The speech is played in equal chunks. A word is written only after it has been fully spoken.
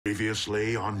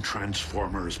Previously on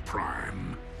Transformers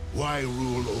Prime. Why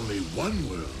rule only one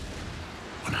world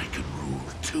when I can rule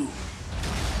two?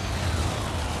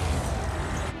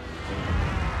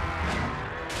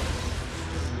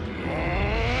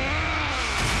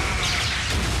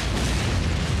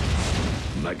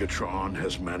 Megatron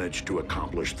has managed to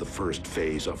accomplish the first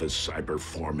phase of his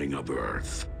cyberforming of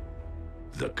Earth.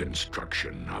 The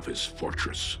construction of his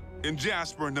fortress. In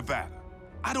Jasper, Nevada.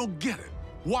 I don't get it.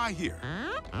 Why here?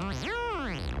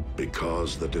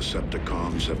 Because the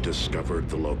Decepticons have discovered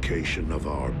the location of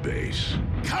our base.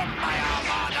 Come, my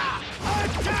Armada!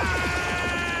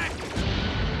 Attack!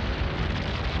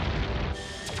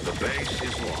 The base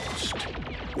is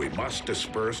lost. We must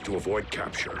disperse to avoid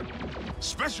capture.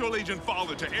 Special Agent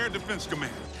Fowler to Air Defense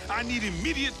Command. I need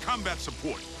immediate combat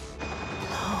support.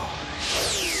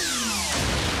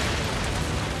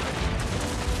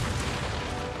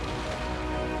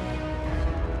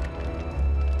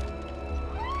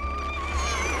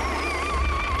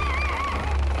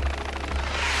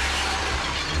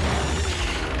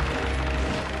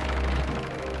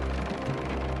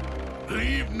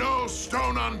 Leave no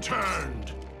stone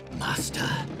unturned. Master,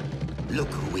 look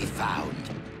who we found.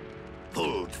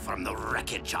 Pulled from the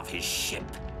wreckage of his ship.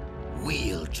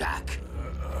 Wheeljack.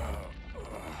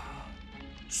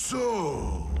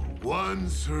 So, one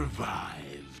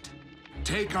survived.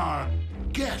 Take our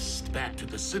guest back to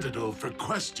the Citadel for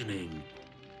questioning.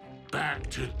 Back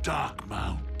to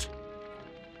Darkmount.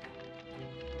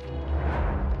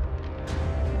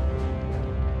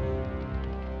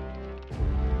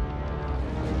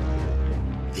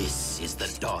 This is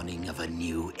the dawning of a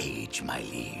new age, my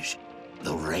liege.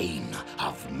 The reign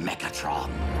of Megatron.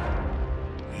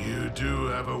 You do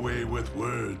have a way with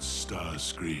words,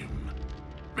 Starscream.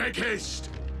 Make haste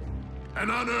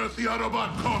and unearth the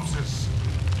Autobot corpses.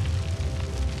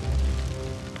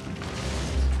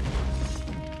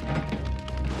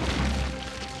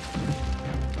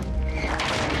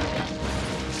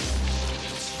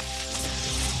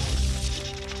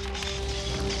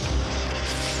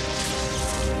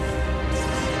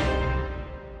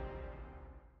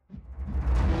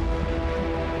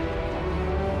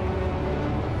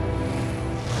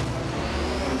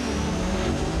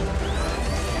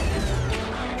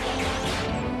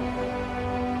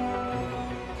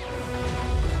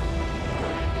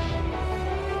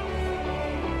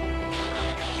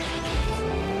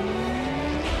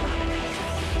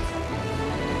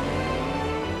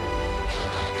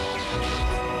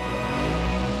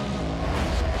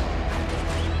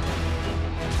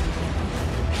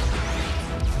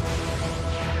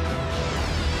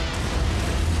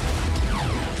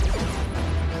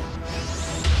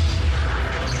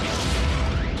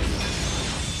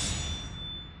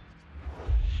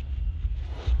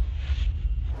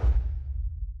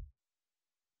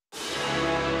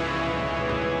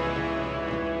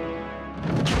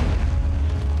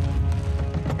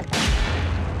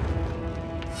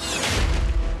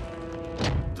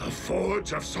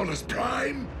 Forge of Solus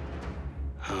Prime?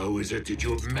 How is it that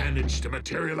you've managed to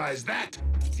materialize that,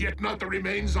 yet not the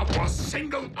remains of a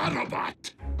single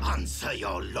Autobot? Answer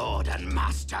your lord and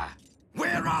master.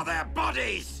 Where are their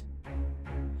bodies?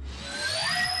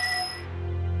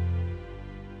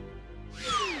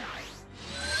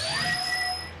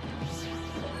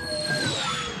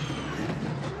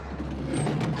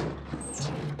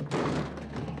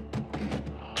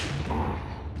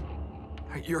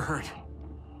 You're hurt.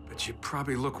 But you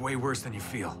probably look way worse than you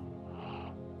feel.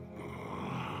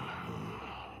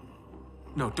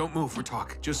 No, don't move for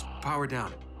talk. Just power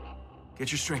down.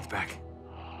 Get your strength back.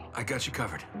 I got you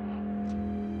covered.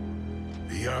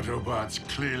 The Autobots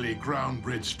clearly ground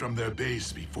bridged from their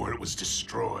base before it was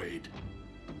destroyed.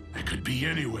 They could be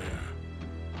anywhere.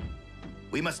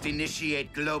 We must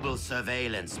initiate global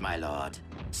surveillance, my lord.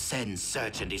 Send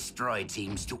search and destroy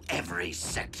teams to every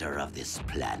sector of this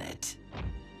planet.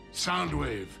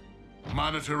 Soundwave,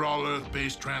 monitor all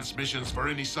Earth-based transmissions for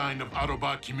any sign of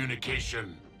Autobot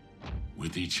communication.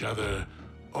 With each other,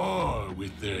 or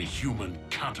with their human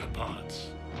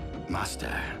counterparts.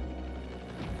 Master.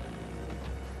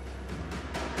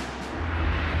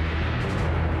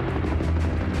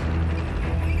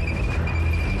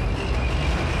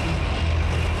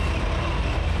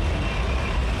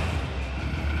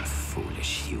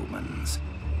 Foolish humans.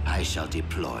 I shall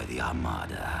deploy the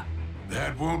Armada.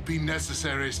 That won't be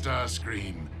necessary,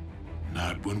 Starscream.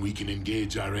 Not when we can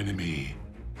engage our enemy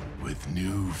with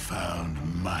newfound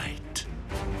might.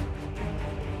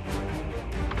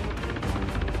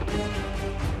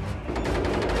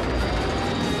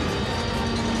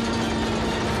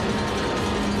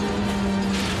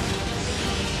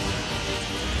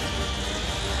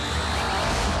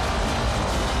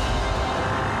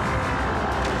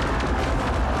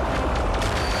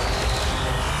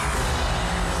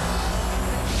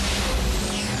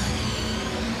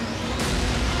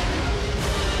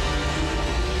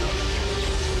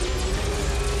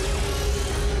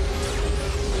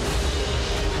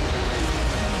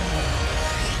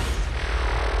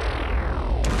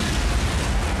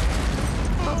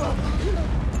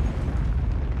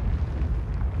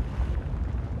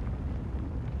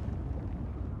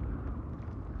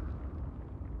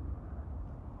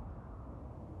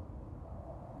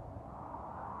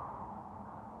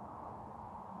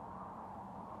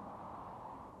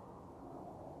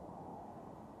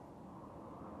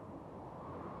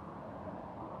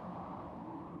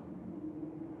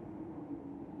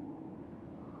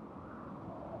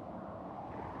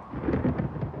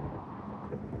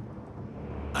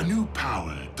 A new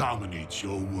power dominates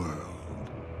your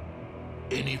world.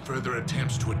 Any further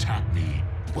attempts to attack me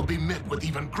will be met with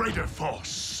even greater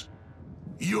force.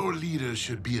 Your leader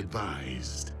should be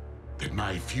advised that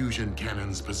my fusion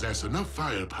cannons possess enough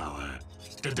firepower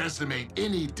to decimate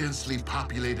any densely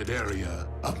populated area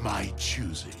of my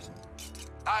choosing.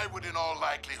 I would in all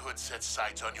likelihood set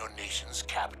sights on your nation's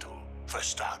capital, for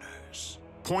starters.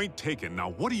 Point taken. Now,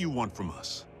 what do you want from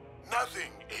us? Nothing,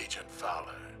 Agent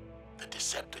Fowler. The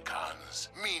Decepticons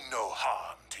mean no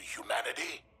harm to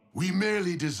humanity. We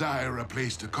merely desire a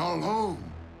place to call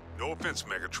home. No offense,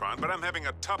 Megatron, but I'm having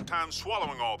a tough time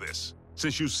swallowing all this,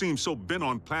 since you seem so bent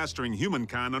on plastering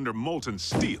humankind under molten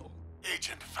steel.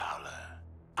 Agent Fowler,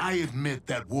 I admit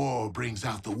that war brings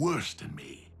out the worst in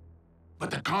me. But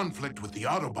the conflict with the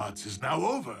Autobots is now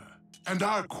over, and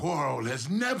our quarrel has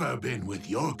never been with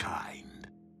your kind.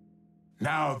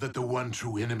 Now that the one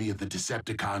true enemy of the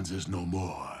Decepticons is no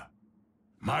more,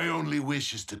 my only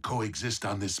wish is to coexist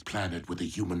on this planet with the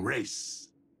human race.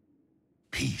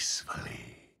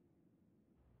 Peacefully.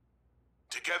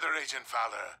 Together, Agent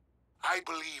Fowler, I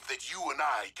believe that you and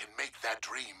I can make that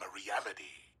dream a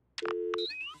reality.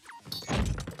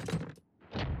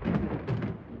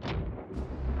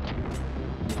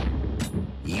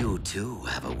 You too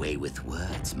have a way with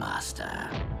words, Master.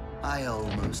 I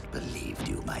almost believed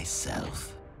you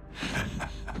myself.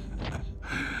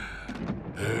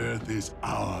 Earth is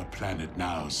our planet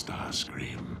now,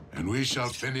 Starscream, and we shall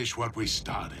finish what we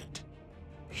started.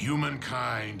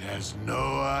 Humankind has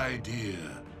no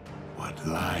idea what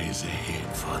lies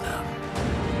ahead for them.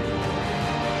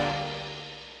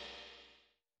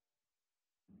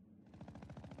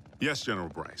 Yes, General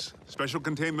Bryce. Special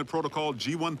Containment Protocol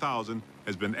G-1000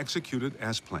 has been executed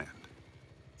as planned.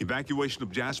 Evacuation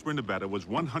of Jasper, Nevada was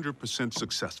 100%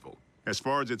 successful. As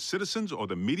far as its citizens or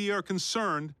the media are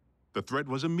concerned, the threat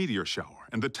was a meteor shower,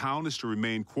 and the town is to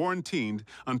remain quarantined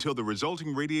until the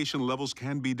resulting radiation levels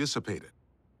can be dissipated.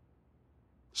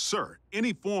 Sir,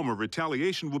 any form of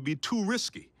retaliation would be too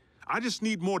risky. I just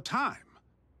need more time.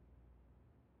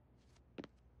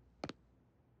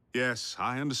 Yes,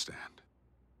 I understand.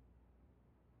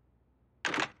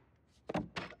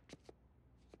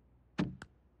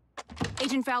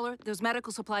 Agent Fowler, those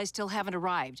medical supplies still haven't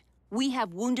arrived. We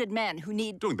have wounded men who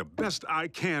need... Doing the best I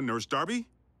can, Nurse Darby.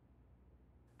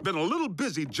 Been a little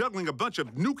busy juggling a bunch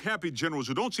of nuke-happy generals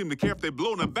who don't seem to care if they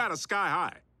blow Nevada sky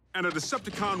high. And a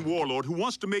Decepticon warlord who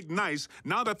wants to make nice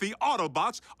now that the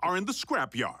Autobots are in the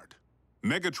scrapyard.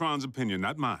 Megatron's opinion,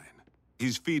 not mine.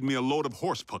 He's feeding me a load of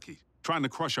horse pucky, trying to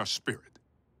crush our spirit.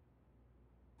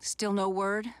 Still no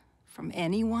word from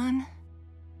anyone?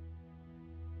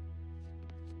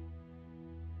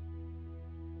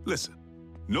 Listen,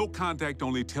 no contact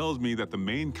only tells me that the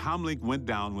main comlink went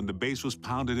down when the base was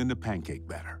pounded into pancake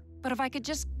batter. But if I could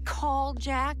just call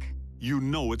Jack? You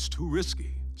know it's too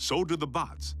risky. So do the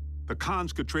bots. The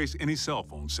cons could trace any cell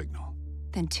phone signal.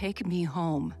 Then take me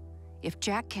home. If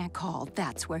Jack can't call,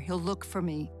 that's where he'll look for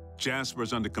me.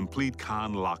 Jasper's under complete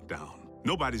con lockdown.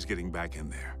 Nobody's getting back in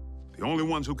there. The only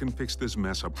ones who can fix this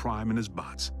mess are Prime and his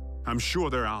bots. I'm sure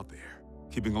they're out there,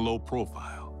 keeping a low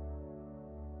profile.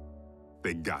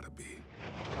 They gotta be.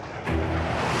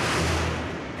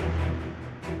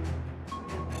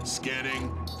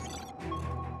 Scanning.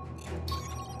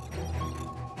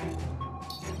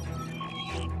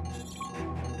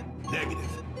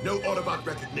 Negative. No Autobot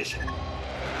recognition.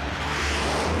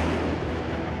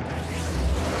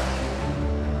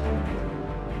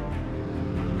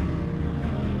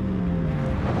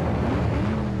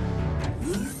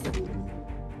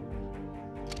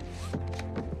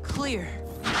 Clear.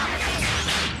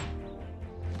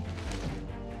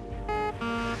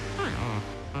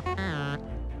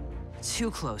 Too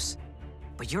close.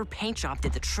 But your paint job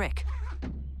did the trick.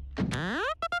 The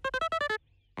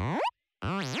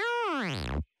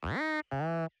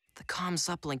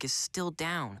comms uplink is still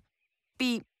down.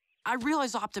 B, I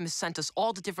realize Optimus sent us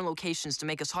all to different locations to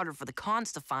make us harder for the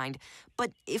cons to find,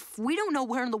 but if we don't know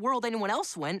where in the world anyone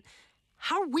else went,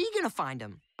 how are we gonna find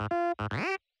him?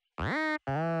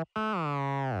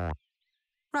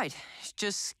 Right,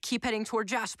 just keep heading toward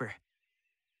Jasper.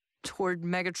 Toward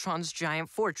Megatron's giant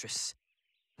fortress.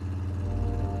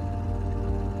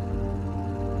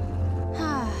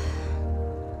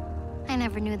 I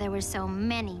never knew there were so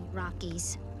many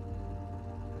Rockies.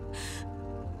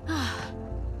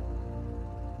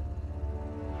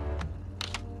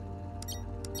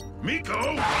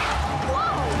 Miko!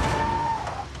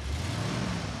 Whoa!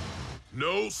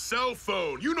 No cell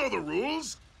phone. You know the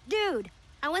rules. Dude,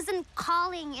 I wasn't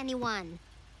calling anyone.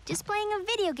 Just playing a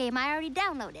video game I already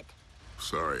downloaded.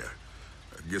 Sorry,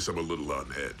 I guess I'm a little on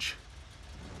edge.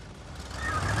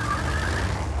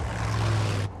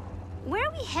 Where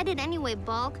are we headed anyway,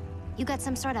 Bulk? You got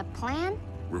some sort of plan?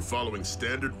 We're following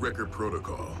standard record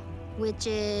protocol. Which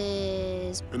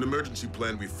is... An emergency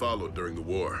plan we followed during the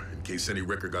war, in case any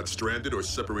record got stranded or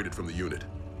separated from the unit.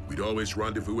 We'd always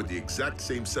rendezvous at the exact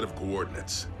same set of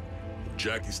coordinates. If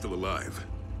Jackie's still alive,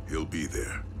 he'll be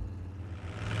there.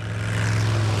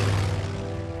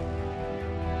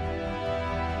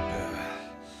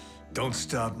 Don't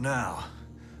stop now.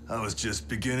 I was just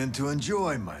beginning to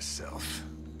enjoy myself.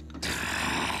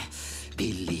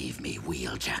 Believe me,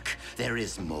 Wheeljack, there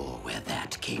is more where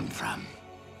that came from.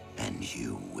 And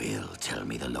you will tell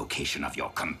me the location of your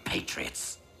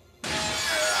compatriots. No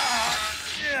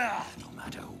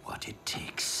matter what it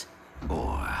takes,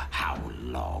 or how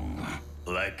long.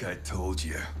 Like I told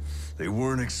you, they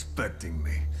weren't expecting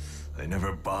me. They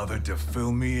never bothered to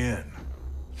fill me in.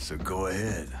 So go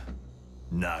ahead,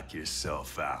 knock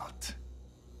yourself out.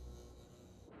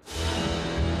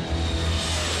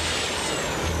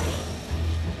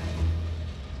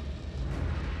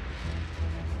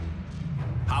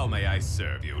 How may I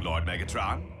serve you, Lord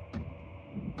Megatron?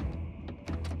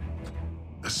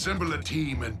 Assemble a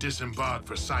team and disembark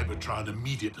for Cybertron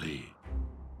immediately.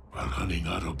 While hunting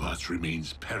Autobots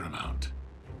remains paramount.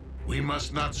 We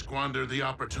must not squander the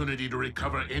opportunity to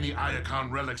recover any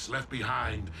Iacon relics left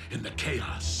behind in the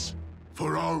chaos.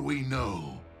 For all we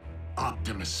know,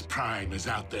 Optimus Prime is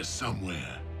out there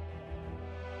somewhere,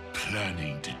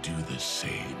 planning to do the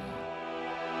same.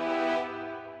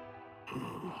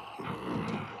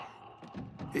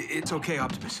 It's okay,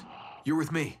 Optimus. You're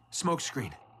with me.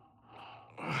 Smokescreen.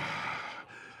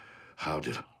 How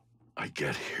did I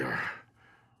get here?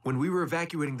 When we were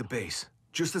evacuating the base,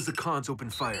 just as the cons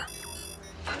opened fire,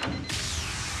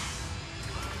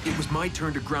 it was my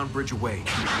turn to ground bridge away.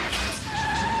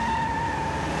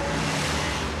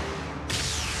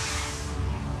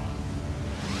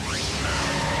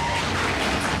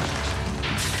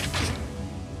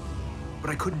 But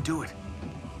I couldn't do it.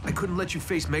 I couldn't let you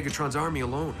face Megatron's army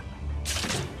alone.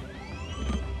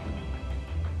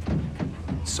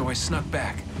 So I snuck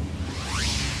back.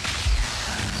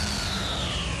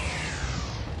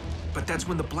 But that's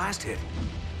when the blast hit,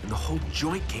 and the whole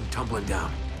joint came tumbling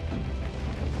down.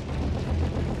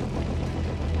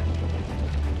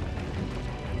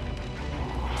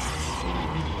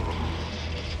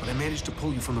 But I managed to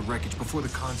pull you from the wreckage before the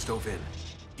cons dove in,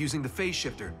 using the phase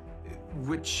shifter,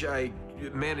 which I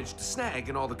managed to snag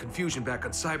in all the confusion back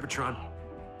on Cybertron.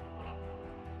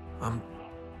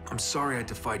 I'm sorry I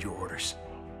defied your orders.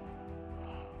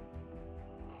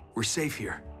 We're safe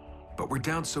here, but we're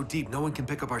down so deep no one can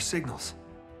pick up our signals.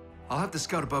 I'll have to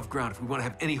scout above ground if we want to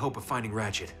have any hope of finding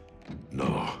Ratchet.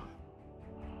 No.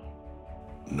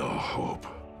 No hope.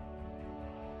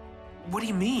 What do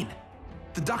you mean?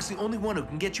 The doc's the only one who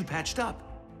can get you patched up.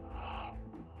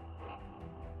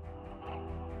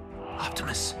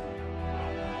 Optimus.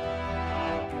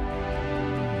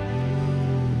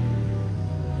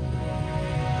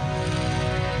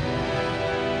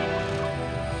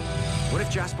 What if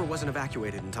Jasper wasn't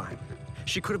evacuated in time?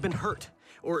 She could have been hurt,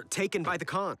 or taken by the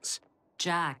cons.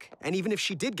 Jack. And even if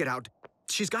she did get out,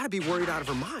 she's got to be worried out of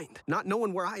her mind, not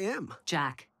knowing where I am.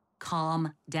 Jack,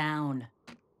 calm down.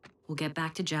 We'll get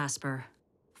back to Jasper,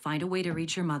 find a way to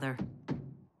reach your mother,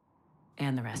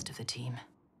 and the rest of the team.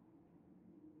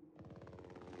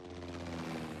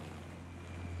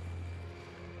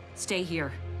 Stay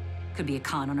here. Could be a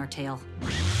con on our tail.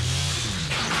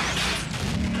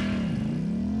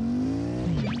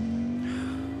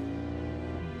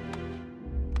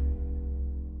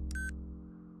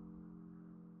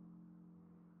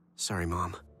 Sorry,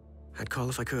 Mom. I'd call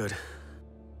if I could.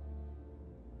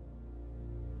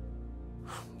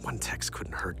 One text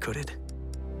couldn't hurt, could it?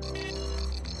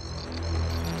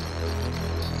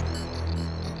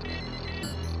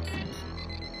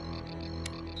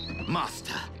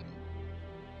 Master.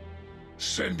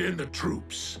 Send in the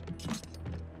troops.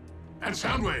 And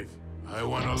Soundwave, I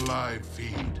want a live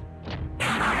feed.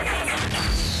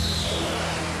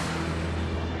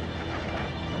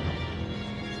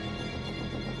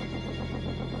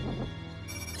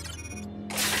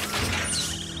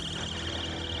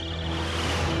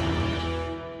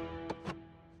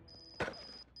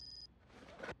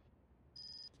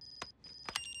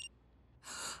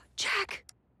 Jack!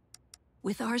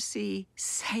 With RC,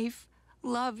 safe,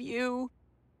 love you.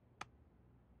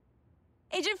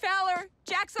 Agent Fowler,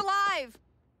 Jack's alive!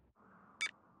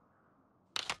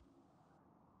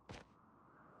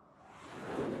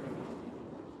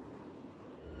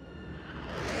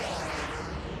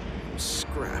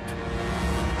 Scrap.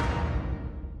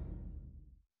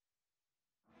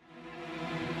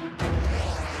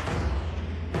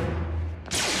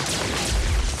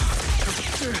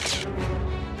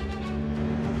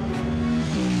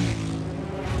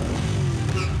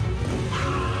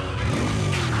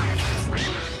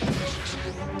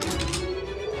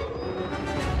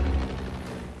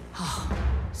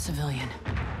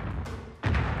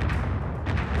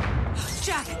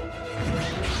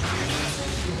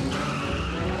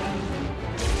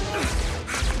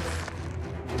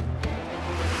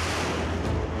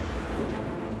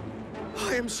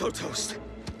 I am so toast.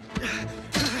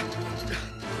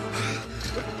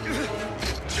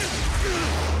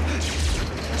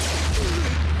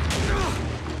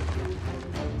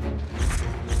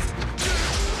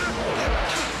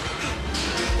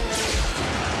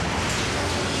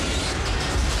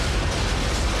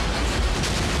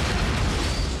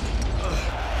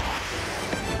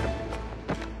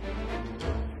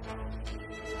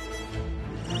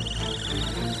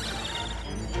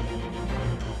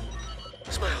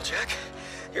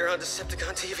 You're on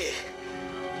Decepticon TV.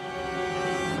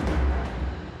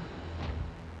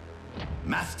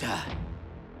 Master,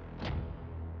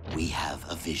 we have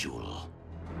a visual.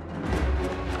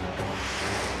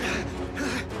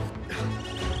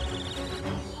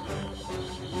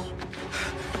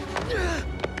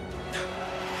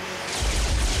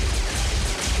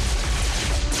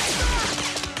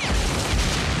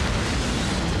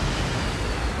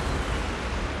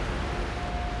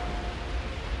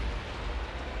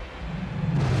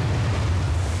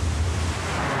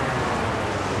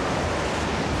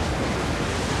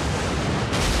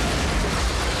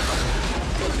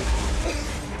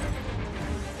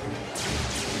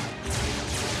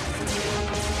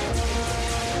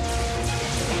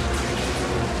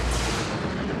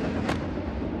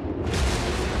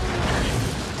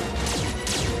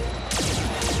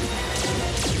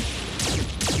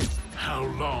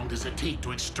 Does it take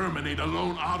to exterminate a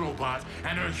lone Autobot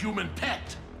and her human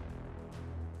pet?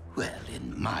 Well,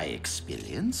 in my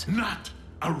experience... Not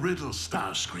a riddle,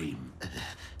 Starscream.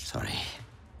 Sorry.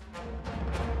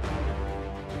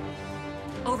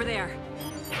 Over there.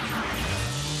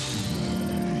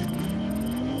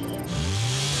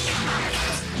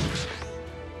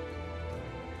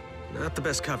 Not the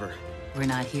best cover. We're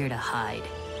not here to hide.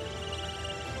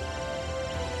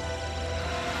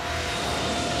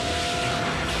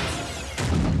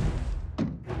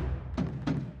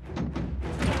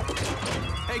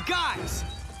 Hey guys!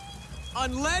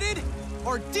 Unleaded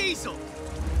or diesel?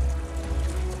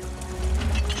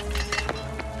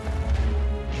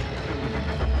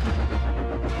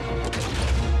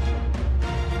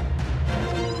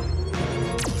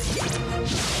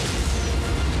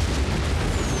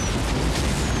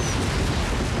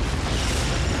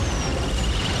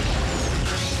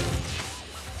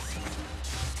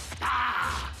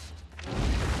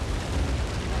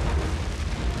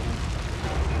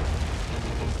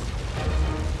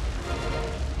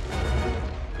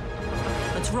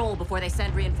 Roll before they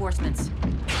send reinforcements.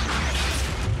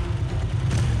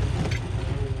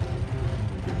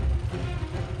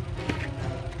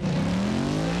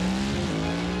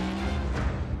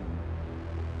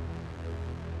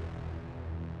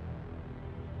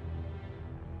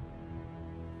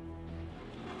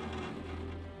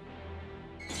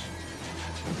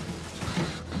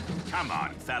 Come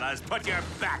on, fellas, put your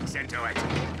backs into it.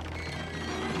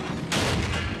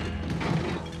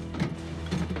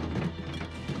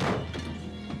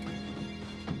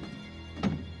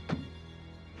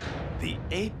 The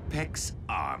Apex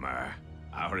armor.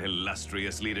 Our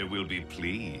illustrious leader will be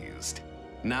pleased.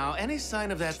 Now, any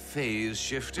sign of that phase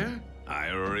shifter? I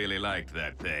really like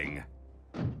that thing.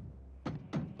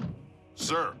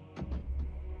 Sir.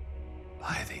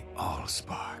 By the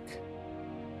Allspark.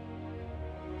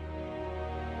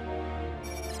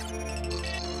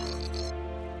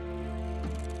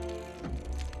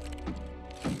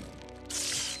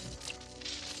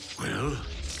 Well,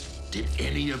 did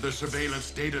any of the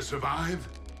surveillance data survive?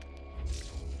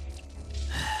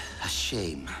 A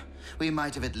shame. We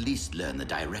might have at least learned the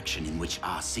direction in which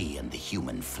RC and the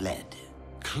human fled.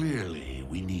 Clearly,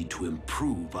 we need to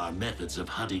improve our methods of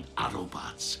hunting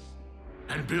Autobots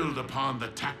and build upon the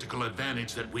tactical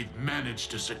advantage that we've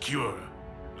managed to secure.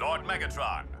 Lord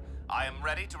Megatron, I am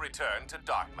ready to return to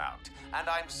Darkmount, and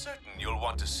I'm certain you'll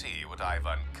want to see what I've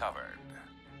uncovered.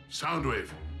 Soundwave,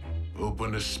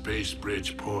 open the space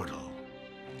bridge portal.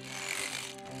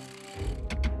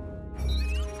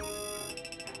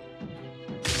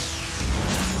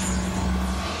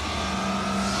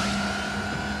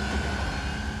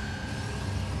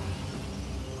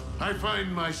 I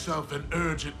find myself in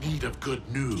urgent need of good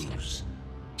news.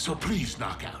 So please,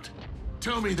 Knockout,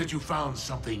 tell me that you found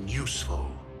something useful.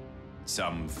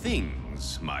 Some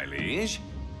things, my liege,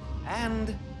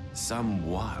 and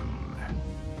someone.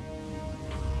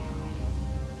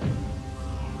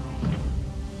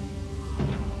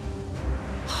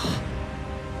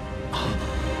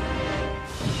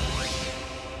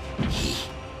 He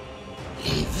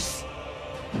lives?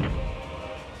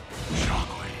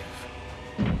 Shockwave.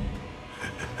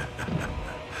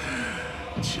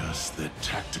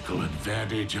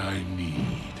 advantage I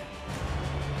need.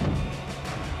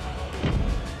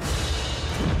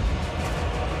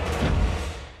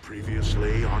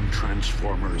 Previously on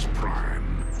Transformers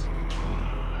Prime.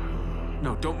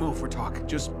 No, don't move for talk.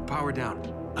 Just power down.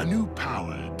 A new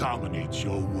power dominates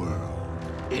your world.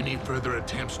 Any further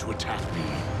attempts to attack me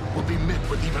will be met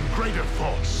with even greater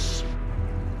force.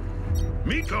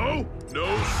 Miko,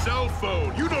 no cell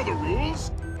phone. You know the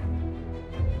rules.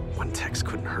 One text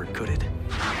couldn't hurt, could it?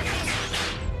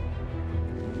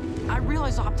 I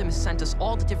realize Optimus sent us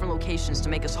all to different locations to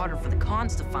make us harder for the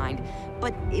cons to find,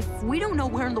 but if we don't know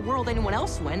where in the world anyone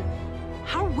else went,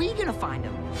 how are we gonna find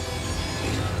them?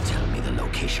 Tell me the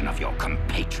location of your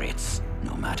compatriots,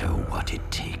 no matter what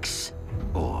it takes,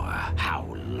 or how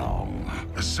long.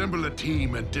 Assemble a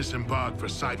team and disembark for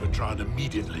Cybertron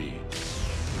immediately.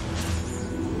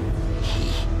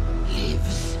 He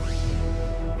lives.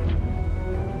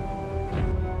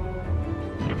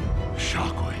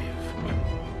 Shockwave.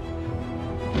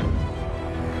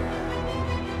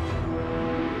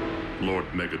 Lord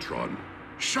Megatron.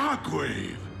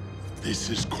 Shockwave! This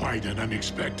is quite an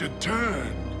unexpected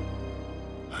turn.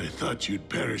 I thought you'd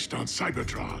perished on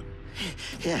Cybertron.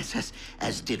 Yes,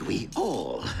 as did we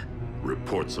all.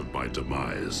 Reports of my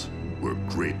demise were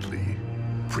greatly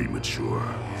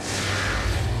premature.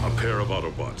 A pair of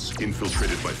Autobots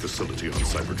infiltrated my facility on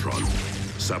Cybertron,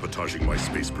 sabotaging my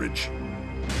space bridge.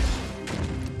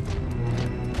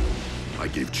 I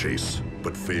gave chase,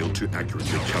 but failed to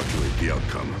accurately calculate the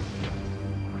outcome.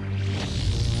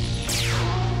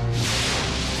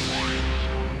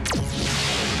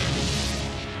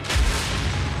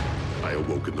 I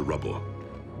awoke in the rubble,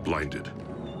 blinded.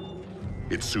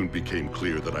 It soon became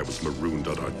clear that I was marooned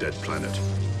on our dead planet,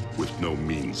 with no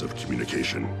means of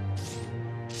communication.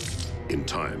 In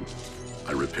time,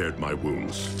 I repaired my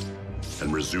wounds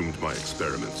and resumed my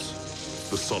experiments.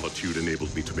 The solitude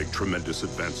enabled me to make tremendous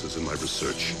advances in my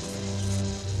research.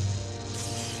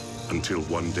 Until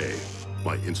one day,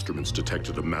 my instruments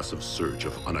detected a massive surge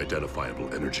of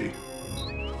unidentifiable energy.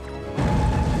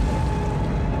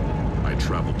 I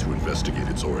traveled to investigate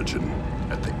its origin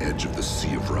at the edge of the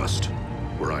Sea of Rust,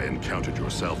 where I encountered your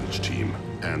salvage team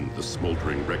and the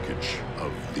smoldering wreckage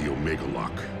of the Omega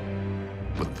Lock.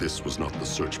 But this was not the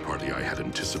search party I had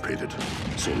anticipated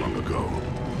so long ago.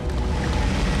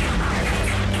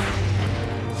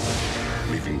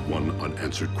 Leaving one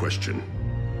unanswered question.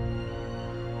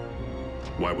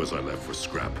 Why was I left for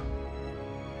scrap?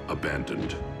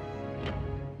 Abandoned.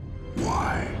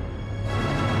 Why?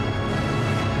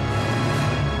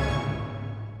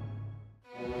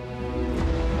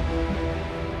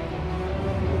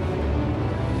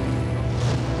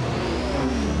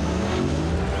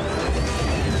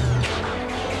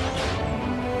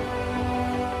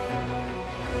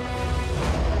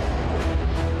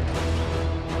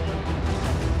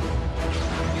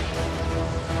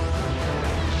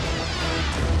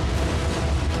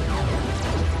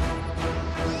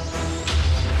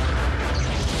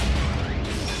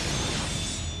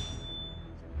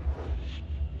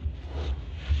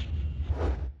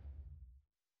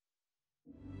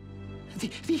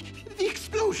 The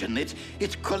explosion, it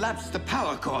collapsed the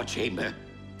power core chamber.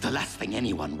 The last thing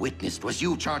anyone witnessed was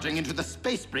you charging into the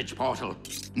space bridge portal.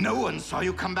 No one saw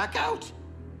you come back out.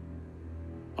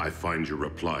 I find your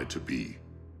reply to be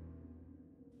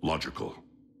logical.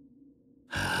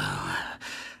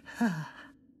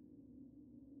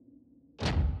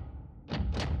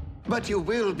 But you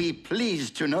will be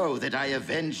pleased to know that I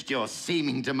avenged your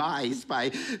seeming demise by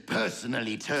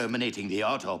personally terminating the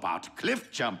Autobot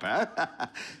Cliffjumper.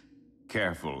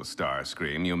 Careful,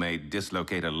 Starscream. You may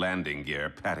dislocate a landing gear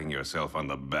patting yourself on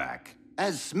the back.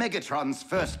 As Megatron's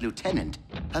first lieutenant,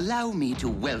 allow me to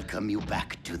welcome you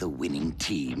back to the winning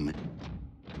team.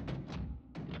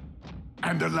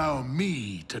 And allow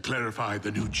me to clarify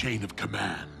the new chain of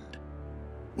command.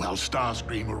 While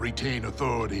Starscream will retain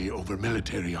authority over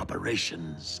military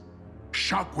operations,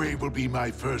 Shockwave will be my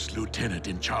first lieutenant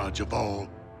in charge of all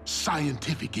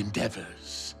scientific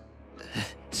endeavors.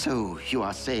 So you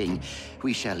are saying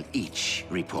we shall each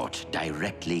report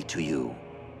directly to you?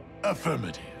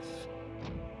 Affirmative.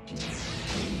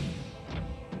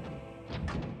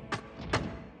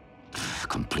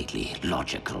 Completely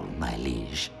logical, my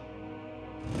liege.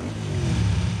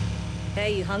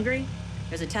 Hey, you hungry?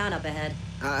 There's a town up ahead.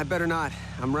 I better not.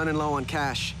 I'm running low on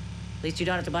cash. At least you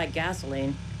don't have to buy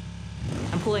gasoline.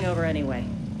 I'm pulling over anyway.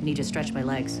 Need to stretch my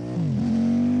legs.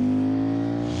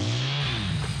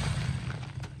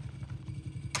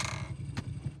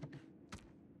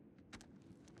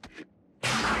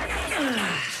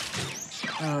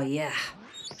 Oh, yeah.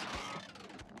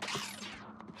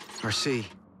 RC,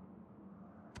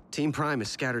 Team Prime is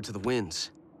scattered to the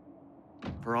winds.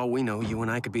 For all we know, you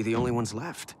and I could be the only ones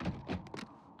left.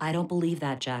 I don't believe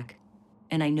that, Jack.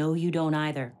 And I know you don't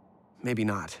either. Maybe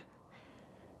not.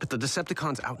 But the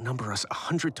Decepticons outnumber us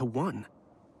 100 to 1.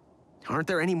 Aren't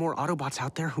there any more Autobots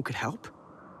out there who could help?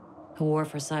 The war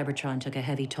for Cybertron took a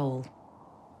heavy toll.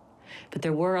 But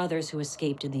there were others who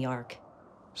escaped in the Ark.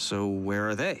 So where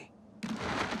are they?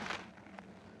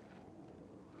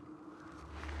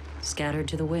 Scattered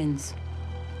to the winds.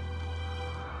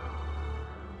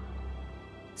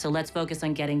 So let's focus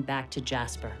on getting back to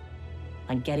Jasper.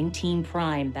 On getting Team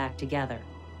Prime back together.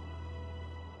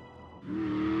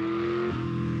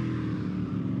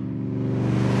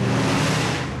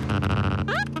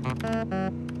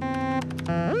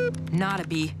 Not a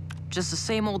B. Just the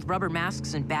same old rubber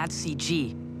masks and bad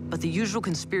CG. But the usual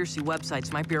conspiracy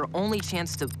websites might be our only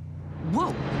chance to...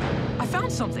 Whoa! I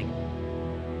found something!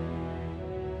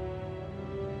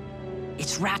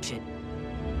 It's Ratchet.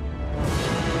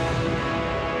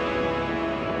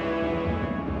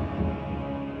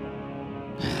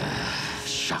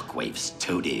 Shockwave's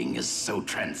toadying is so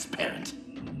transparent.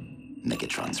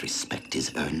 Megatron's respect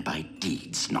is earned by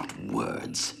deeds, not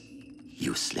words.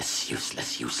 Useless,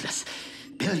 useless, useless.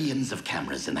 Billions of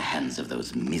cameras in the hands of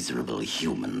those miserable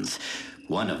humans.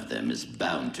 One of them is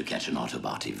bound to catch an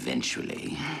Autobot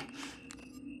eventually.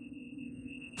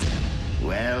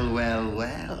 Well, well,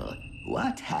 well.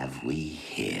 What have we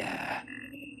here?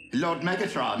 Lord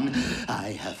Megatron,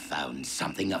 I have found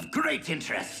something of great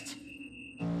interest.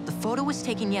 The photo was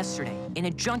taken yesterday in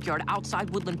a junkyard outside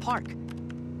Woodland Park.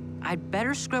 I'd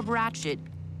better scrub Ratchet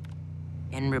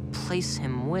and replace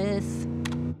him with...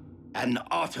 an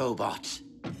Autobot.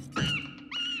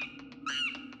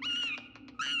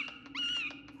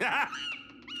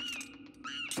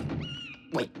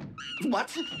 Wait,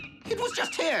 what? It was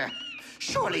just here.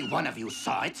 Surely one of you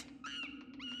saw it.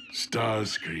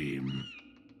 Starscream,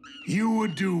 you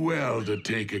would do well to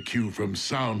take a cue from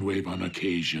Soundwave on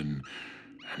occasion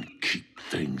and keep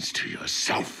things to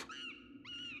yourself.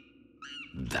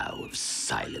 Vow of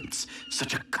silence.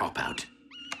 Such a cop-out.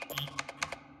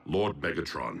 Lord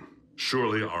Megatron,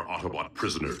 surely our Autobot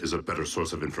prisoner is a better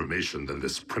source of information than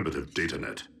this primitive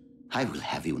datanet. I will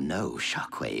have you know,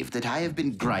 Shockwave, that I have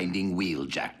been grinding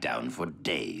Wheeljack down for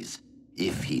days.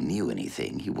 If he knew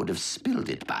anything, he would have spilled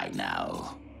it by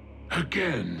now.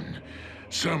 Again,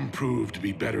 some prove to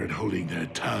be better at holding their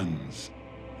tongues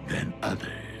than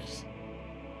others.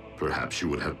 Perhaps you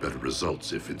would have better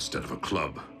results if, instead of a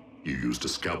club, you used a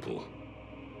scalpel.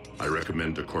 I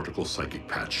recommend a cortical psychic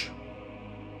patch.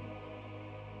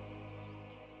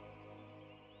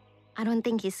 I don't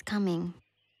think he's coming.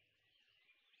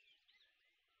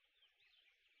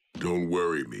 Don't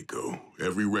worry, Miko.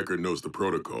 Every record knows the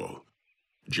protocol.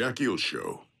 Jackie'll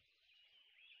show.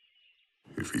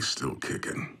 If he's still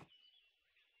kicking.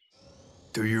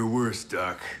 Do your worst,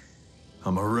 Doc.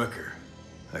 I'm a wrecker.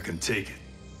 I can take it.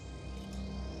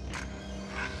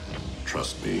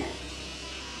 Trust me.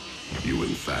 You, in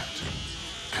fact,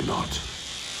 cannot.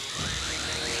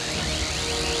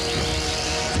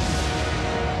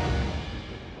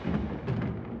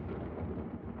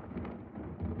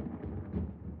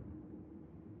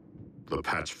 The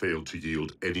patch failed to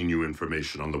yield any new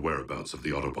information on the whereabouts of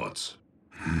the Autobots.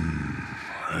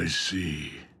 I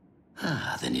see.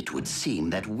 Then it would seem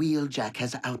that Wheeljack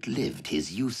has outlived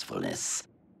his usefulness.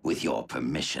 With your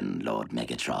permission, Lord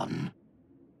Megatron,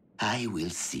 I will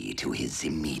see to his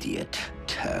immediate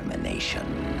termination.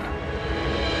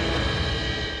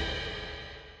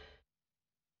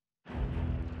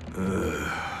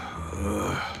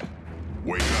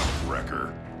 Wake up,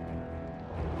 Wrecker.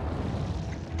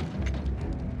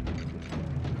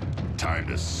 Time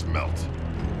to smelt.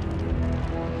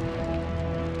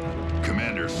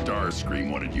 Commander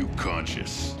Starscream wanted you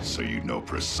conscious, so you know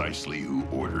precisely who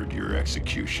ordered your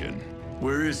execution.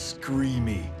 Where is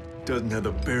Screamy? Doesn't have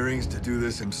the bearings to do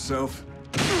this himself?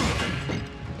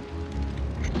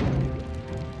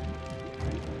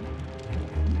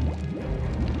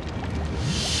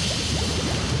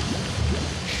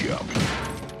 Jump.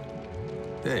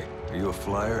 Hey, are you a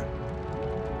flyer?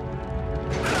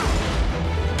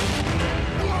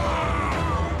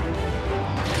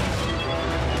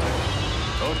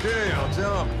 Okay, I'll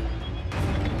jump.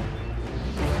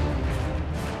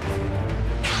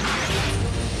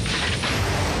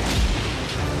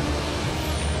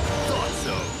 Thought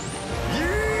so.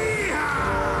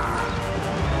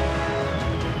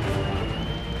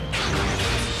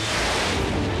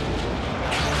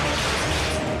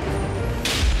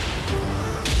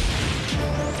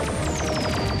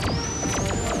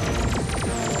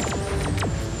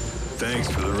 Thanks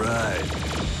for the ride.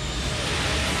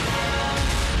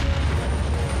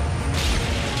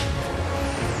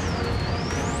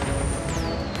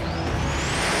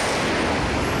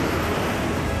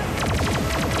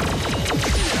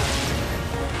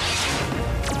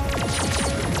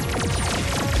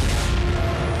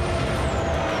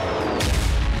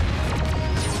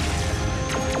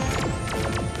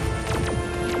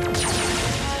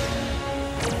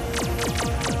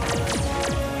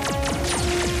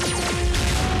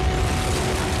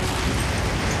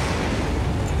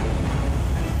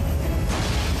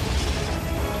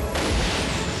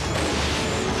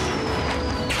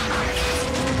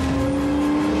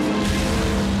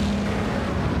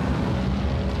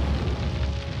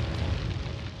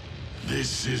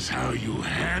 This is how you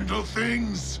handle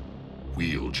things?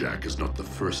 Wheeljack is not the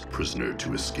first prisoner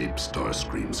to escape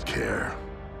Starscream's care.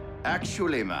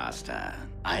 Actually, Master,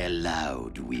 I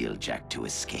allowed Wheeljack to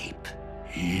escape.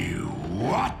 You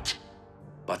what?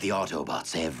 But the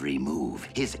Autobot's every move,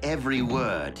 his every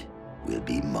word, will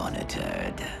be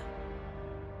monitored.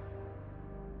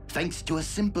 Thanks to a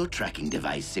simple tracking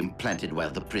device implanted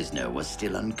while the prisoner was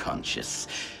still unconscious,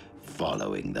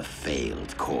 following the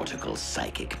failed cortical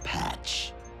psychic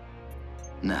patch.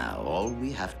 Now, all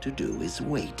we have to do is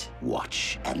wait,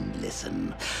 watch, and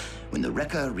listen. When the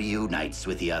Wrecker reunites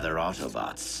with the other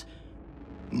Autobots,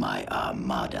 my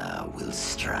armada will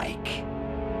strike.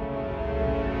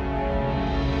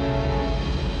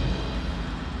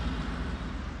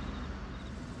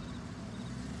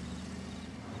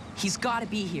 He's gotta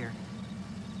be here.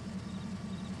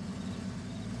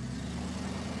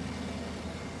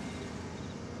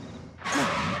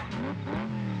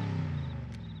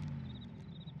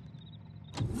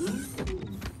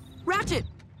 Ratchet!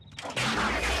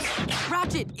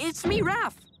 Ratchet, it's me,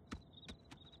 Raph!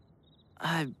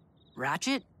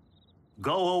 Ratchet?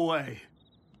 Go away.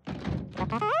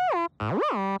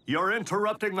 You're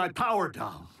interrupting my power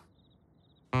down.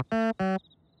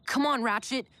 Come on,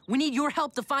 Ratchet. We need your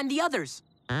help to find the others.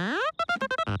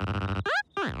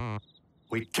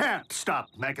 We can't stop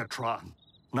Megatron.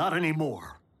 Not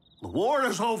anymore. The war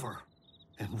is over,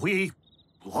 and we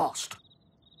lost.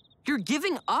 You're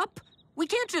giving up? We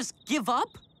can't just give up.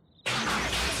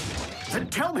 Then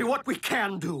tell me what we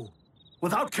can do.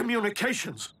 Without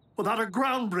communications, without a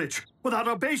ground bridge, without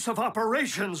a base of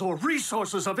operations or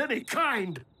resources of any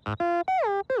kind.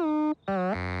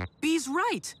 B's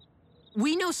right.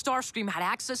 We know Starscream had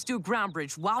access to a ground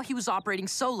bridge while he was operating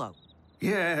solo.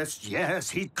 Yes,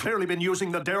 he'd clearly been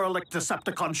using the derelict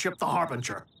Decepticon ship, the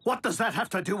Harbinger. What does that have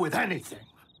to do with anything?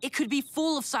 It could be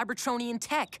full of Cybertronian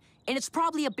tech, and it's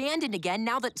probably abandoned again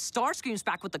now that Starscream's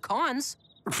back with the cons.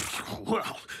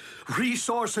 Well,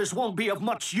 resources won't be of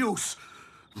much use.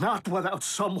 Not without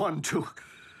someone to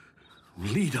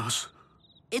lead us.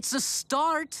 It's a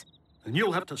start. And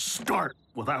you'll have to start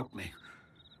without me.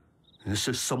 This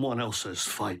is someone else's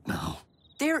fight now.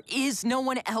 There is no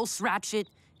one else, Ratchet.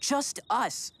 Just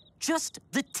us. Just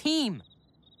the team.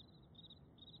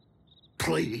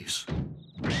 Please.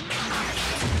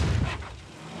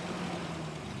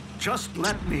 Just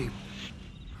let me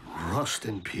rust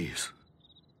in peace.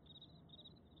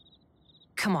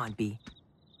 Come on, B.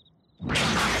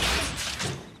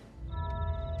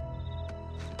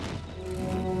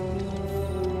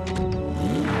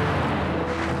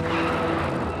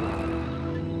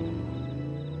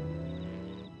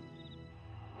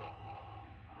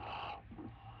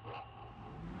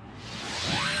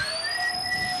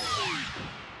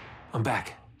 I'm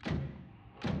back.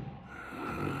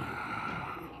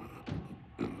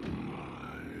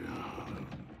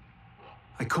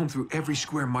 I combed through every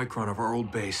square micron of our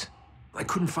old base. I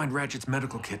couldn't find Ratchet's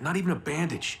medical kit, not even a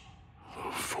bandage.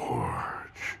 The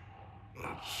forge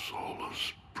of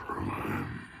Solus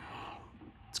Prime.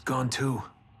 It's gone too.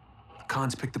 The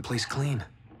cons picked the place clean.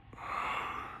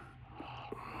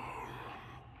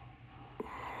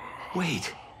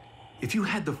 Wait, if you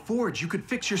had the forge, you could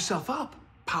fix yourself up.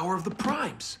 Power of the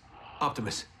Primes.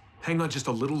 Optimus, hang on just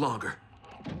a little longer.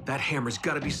 That hammer's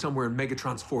gotta be somewhere in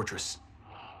Megatron's fortress.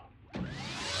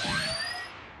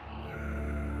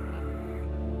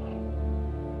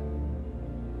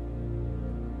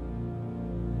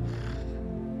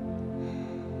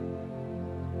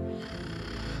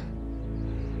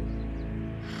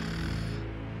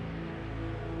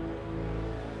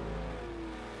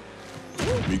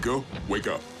 Miko, wake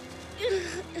up.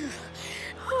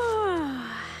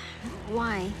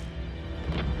 Why?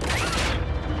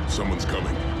 Someone's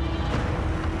coming.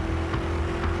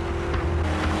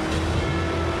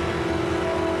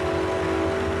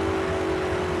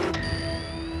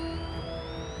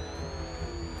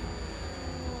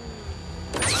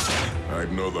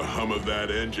 I'd know the hum of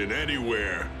that engine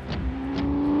anywhere.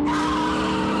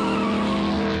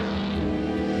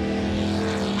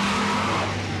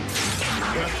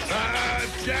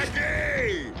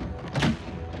 Jackie!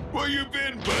 Where you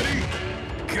been, buddy?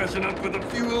 Catching up with a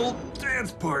few old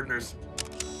dance partners.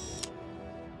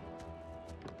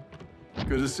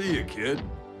 Good to see you, kid.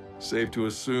 Safe to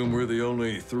assume we're the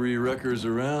only 3 wreckers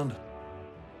around?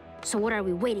 So what are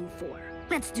we waiting for?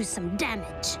 Let's do some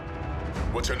damage.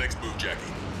 What's our next move, Jackie?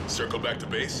 Circle back to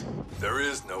base? There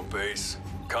is no base.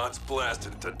 Con's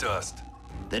blasted it to dust.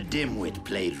 The dimwit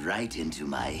played right into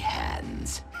my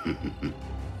hands.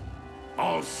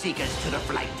 All seekers to the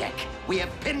flight deck. We have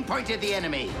pinpointed the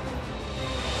enemy.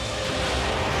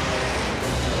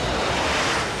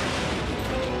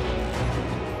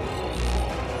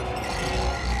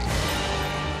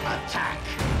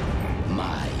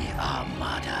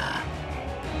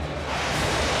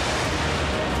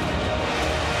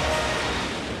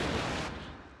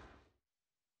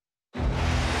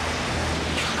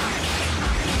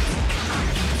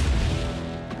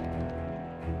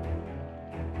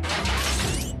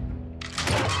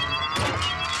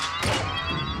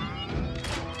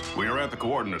 got the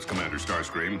coordinates, Commander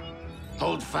Starscream.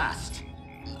 Hold fast.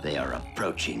 They are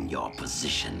approaching your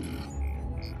position.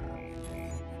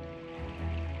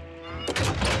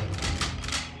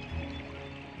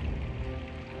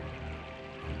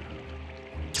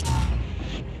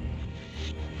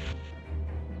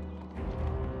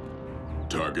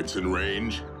 Targets in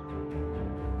range.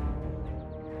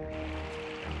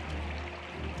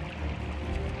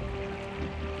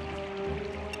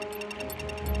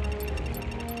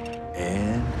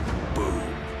 And boom.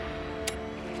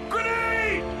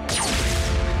 Grenade!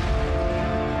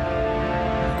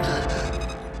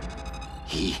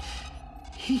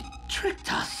 He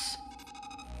tricked us.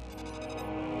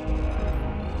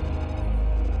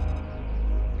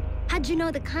 How'd you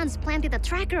know the cons planted a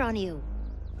tracker on you?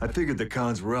 I figured the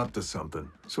cons were up to something,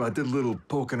 so I did a little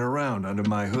poking around under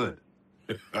my hood.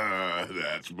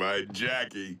 That's my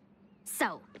Jackie.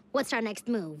 So, what's our next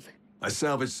move? I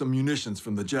salvaged some munitions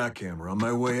from the jackhammer on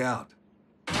my way out.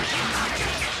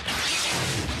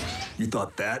 You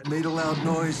thought that made a loud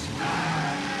noise?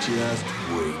 Just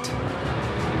wait.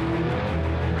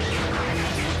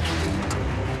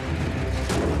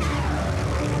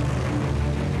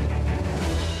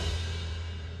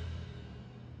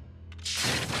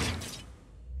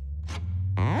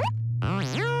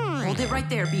 Hold it right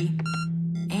there, B.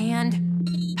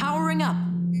 And powering up.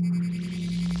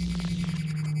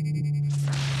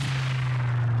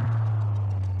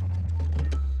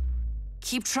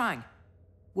 Keep trying.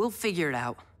 We'll figure it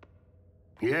out.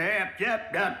 Yep.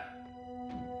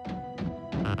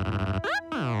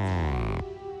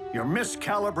 You're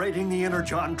miscalibrating the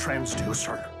energon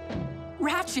transducer.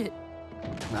 Ratchet!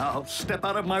 Now, step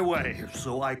out of my way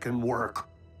so I can work.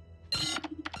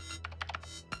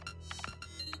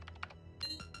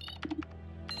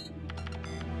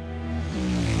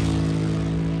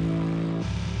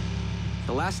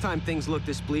 The last time things looked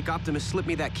this bleak, Optimus slipped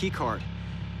me that keycard.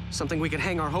 Something we could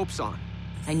hang our hopes on.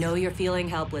 I know you're feeling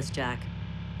helpless, Jack.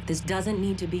 But this doesn't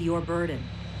need to be your burden.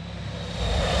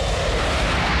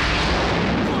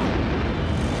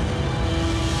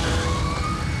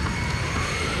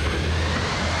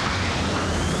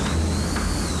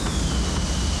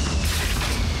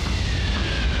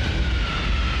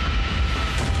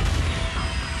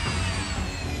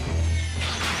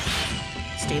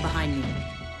 Stay behind me.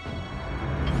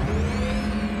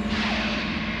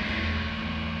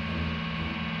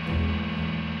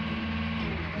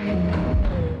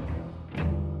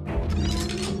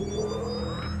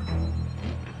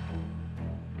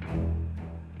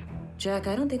 Jack,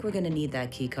 I don't think we're gonna need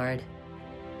that keycard.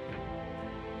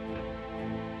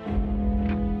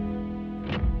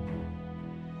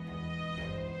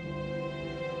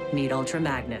 Need Ultra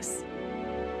Magnus.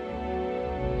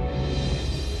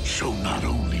 So not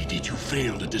only did you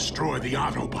fail to destroy the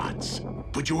Autobots,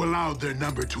 but you allowed their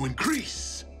number to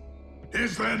increase.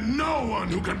 Is there no one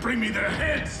who can bring me their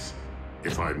heads?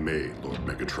 If I may, Lord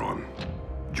Megatron,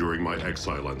 during my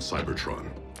exile on Cybertron,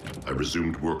 I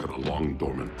resumed work on a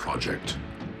long-dormant project.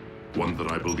 One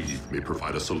that I believe may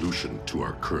provide a solution to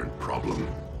our current problem.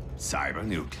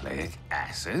 Cybernucleic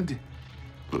acid?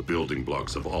 The building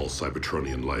blocks of all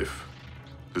Cybertronian life.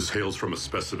 This hails from a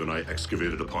specimen I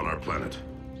excavated upon our planet,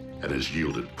 and has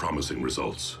yielded promising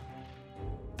results.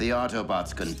 The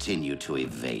Autobots continue to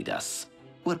evade us.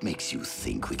 What makes you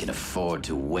think we can afford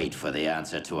to wait for the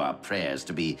answer to our prayers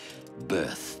to be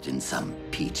birthed in some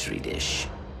petri dish?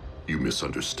 You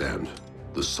misunderstand.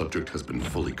 The subject has been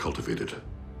fully cultivated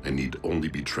and need only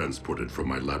be transported from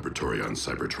my laboratory on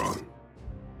Cybertron.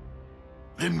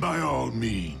 Then by all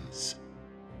means,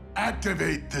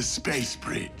 activate the space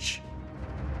bridge.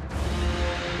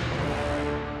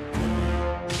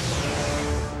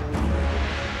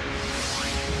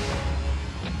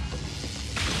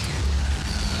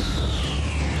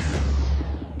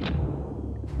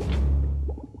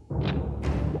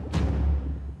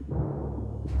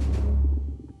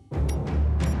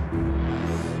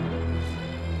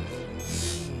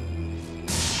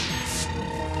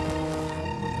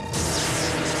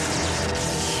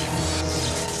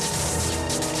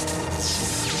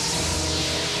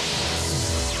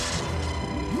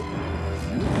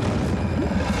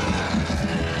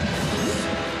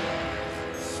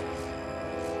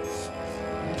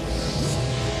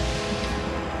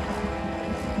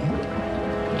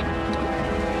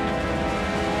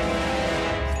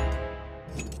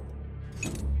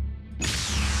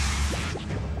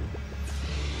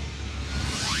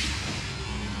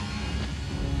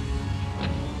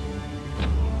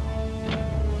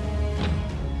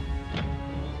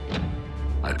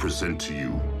 I present to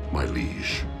you, my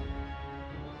liege,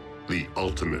 the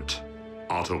ultimate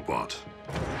Autobot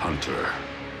hunter.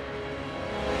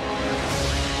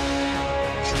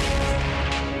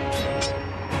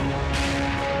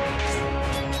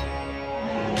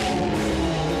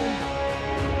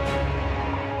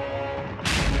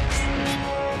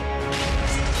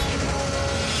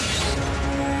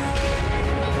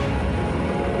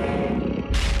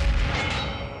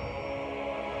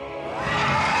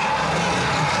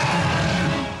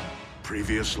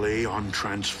 previously on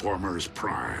Transformers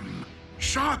Prime.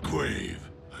 Shockwave!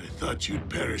 I thought you'd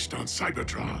perished on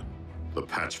Cybertron. The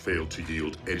patch failed to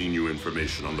yield any new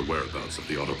information on the whereabouts of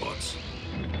the Autobots.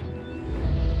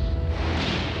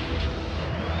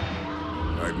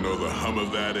 I'd know the hum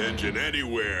of that engine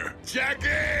anywhere.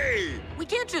 Jackie! We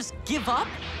can't just give up.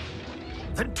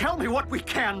 Then tell me what we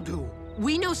can do.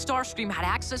 We know Starscream had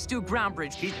access to a ground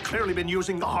bridge. He'd clearly been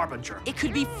using the Harbinger. It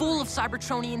could be full of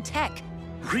Cybertronian tech.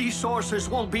 Resources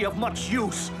won't be of much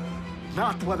use.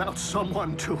 Not without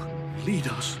someone to lead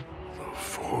us. The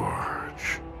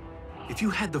Forge. If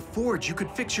you had the Forge, you could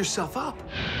fix yourself up.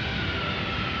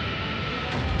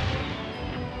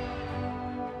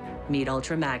 Meet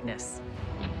Ultra Magnus.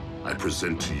 I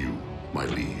present to you, my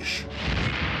liege,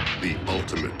 the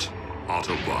ultimate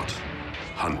Autobot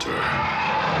hunter.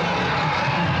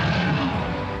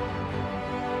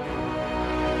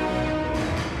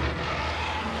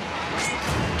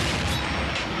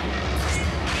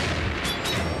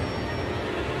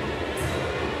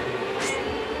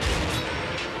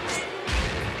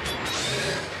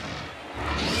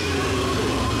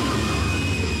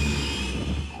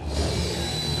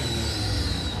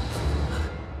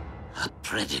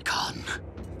 Predacon.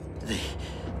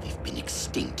 They've been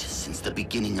extinct since the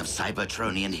beginning of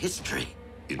Cybertronian history.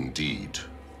 Indeed.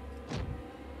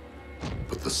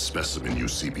 But the specimen you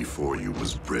see before you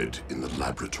was bred in the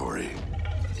laboratory.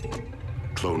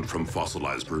 Cloned from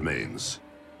fossilized remains,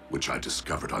 which I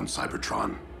discovered on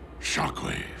Cybertron.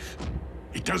 Shockwave.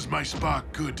 It does my Spock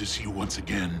good to see you once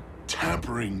again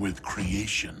tampering with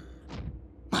creation.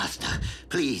 Master,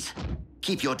 please,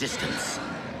 keep your distance.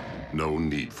 No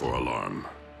need for alarm.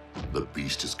 The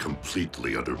beast is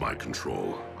completely under my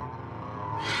control.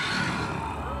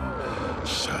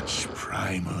 Such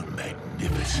primal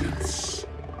magnificence.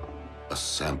 A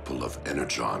sample of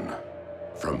Energon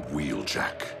from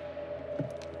Wheeljack.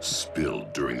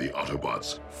 Spilled during the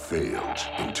Autobots' failed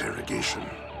interrogation.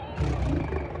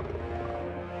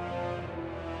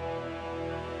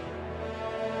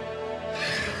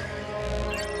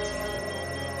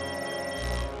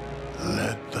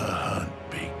 Let the hunt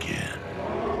begin.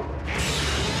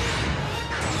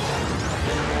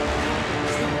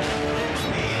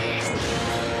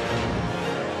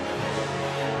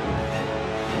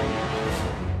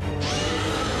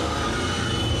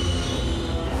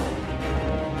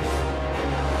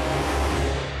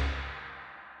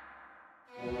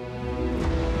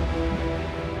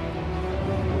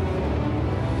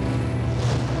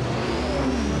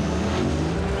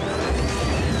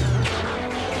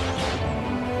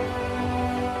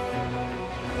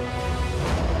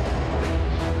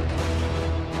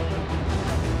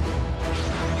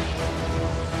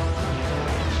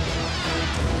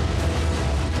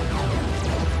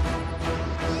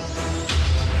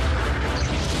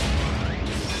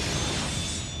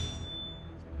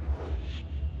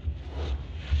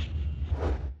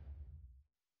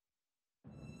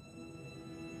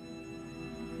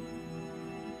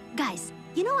 Guys,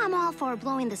 you know I'm all for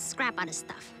blowing the scrap out of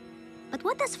stuff. But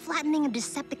what does flattening a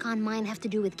Decepticon mind have to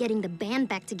do with getting the band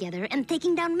back together and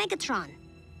taking down Megatron?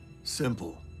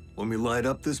 Simple. When we light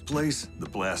up this place, the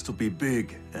blast will be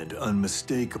big and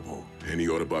unmistakable. Any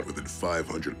Autobot within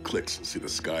 500 clicks will see the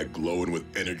sky glowing with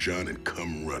Energon and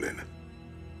come running.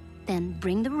 Then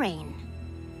bring the rain.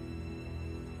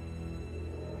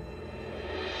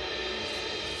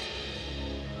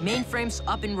 Mainframe's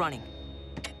up and running.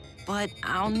 But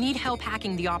I'll need help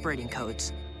hacking the operating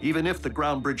codes. Even if the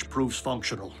ground bridge proves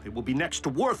functional, it will be next to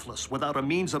worthless without a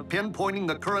means of pinpointing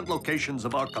the current locations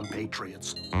of our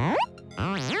compatriots.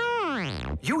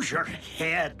 Use your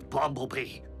head,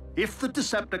 Bumblebee. If the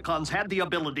Decepticons had the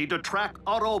ability to track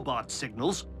Autobot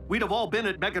signals, we'd have all been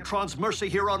at Megatron's mercy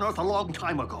here on Earth a long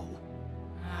time ago.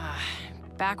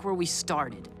 Back where we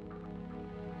started.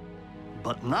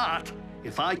 But not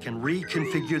if I can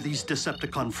reconfigure these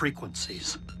Decepticon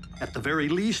frequencies. At the very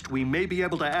least, we may be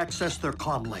able to access their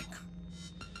comm link.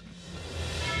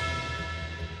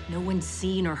 No one's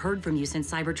seen or heard from you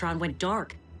since Cybertron went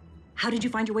dark. How did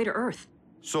you find your way to Earth?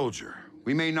 Soldier,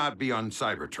 we may not be on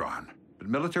Cybertron, but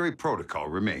military protocol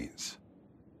remains.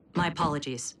 My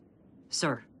apologies,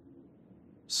 sir.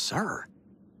 Sir?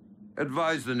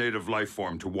 Advise the native life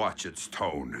form to watch its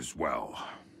tone as well.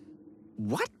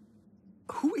 What?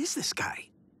 Who is this guy?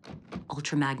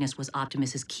 Ultra Magnus was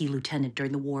Optimus's key lieutenant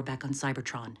during the war back on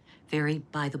Cybertron. Very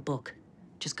by the book.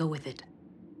 Just go with it.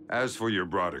 As for your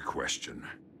broader question,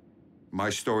 my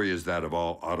story is that of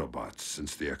all Autobots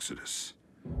since the Exodus.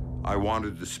 I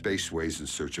wandered the spaceways in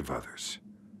search of others,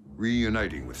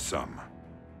 reuniting with some,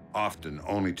 often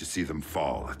only to see them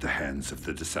fall at the hands of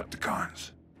the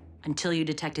Decepticons. until you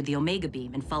detected the Omega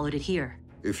beam and followed it here.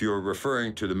 If you're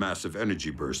referring to the massive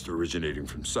energy burst originating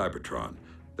from Cybertron,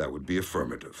 that would be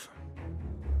affirmative.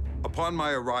 Upon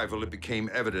my arrival, it became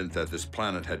evident that this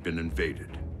planet had been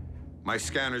invaded. My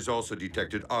scanners also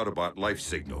detected Autobot life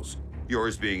signals,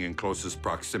 yours being in closest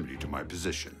proximity to my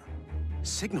position.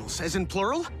 Signals, as in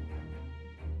plural?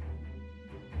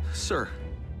 Sir.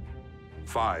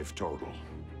 5 total.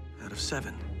 Out of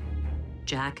 7.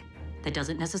 Jack, that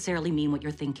doesn't necessarily mean what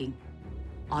you're thinking.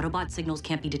 Autobot signals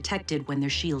can't be detected when they're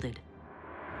shielded.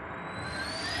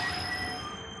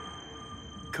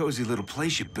 Cozy little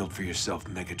place you built for yourself,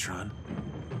 Megatron.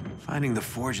 Finding the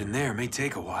forge in there may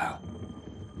take a while.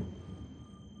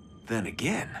 Then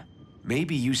again,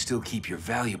 maybe you still keep your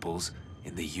valuables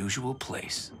in the usual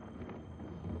place.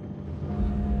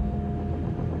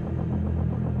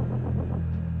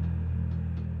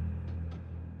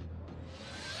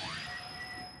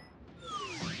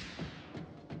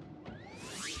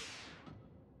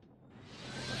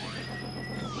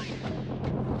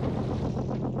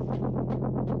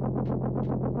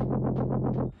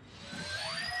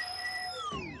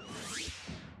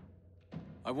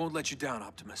 I won't let you down,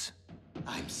 Optimus.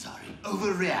 I'm sorry.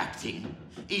 Overreacting.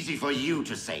 Easy for you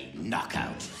to say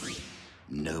knockout.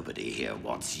 Nobody here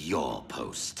wants your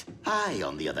post. I,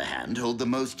 on the other hand, hold the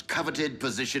most coveted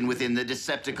position within the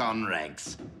Decepticon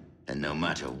ranks. And no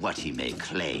matter what he may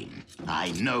claim,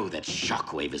 I know that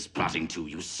Shockwave is plotting to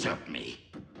usurp me.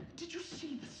 Did you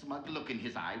see the smug look in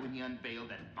his eye when he unveiled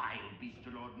that vile beast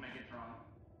to Lord Megatron?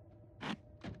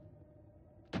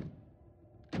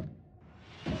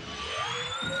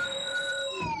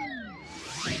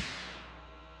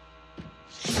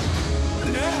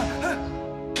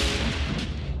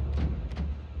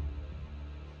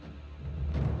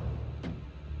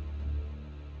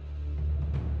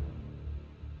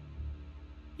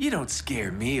 You don't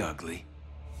scare me, ugly.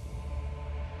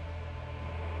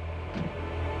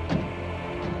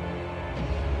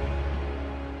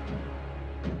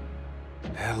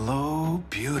 Hello,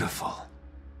 beautiful.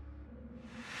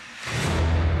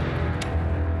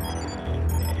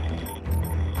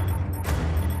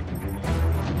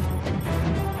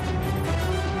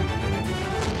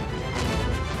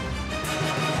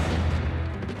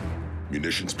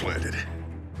 Munitions planted.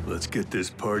 Let's get this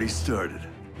party started.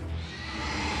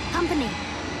 Company.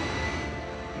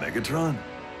 Megatron?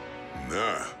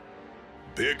 Nah.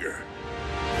 Bigger.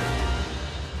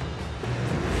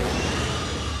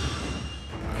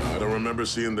 I don't remember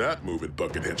seeing that move in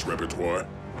Buckethead's repertoire.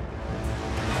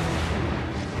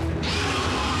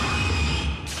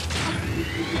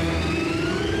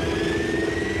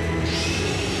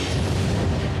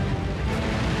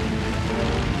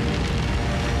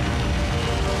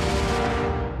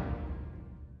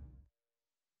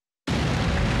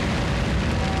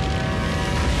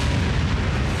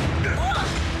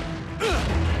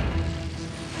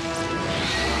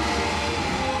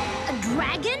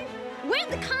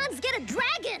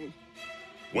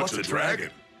 What's a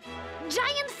dragon?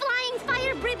 Giant flying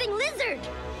fire-breathing lizard!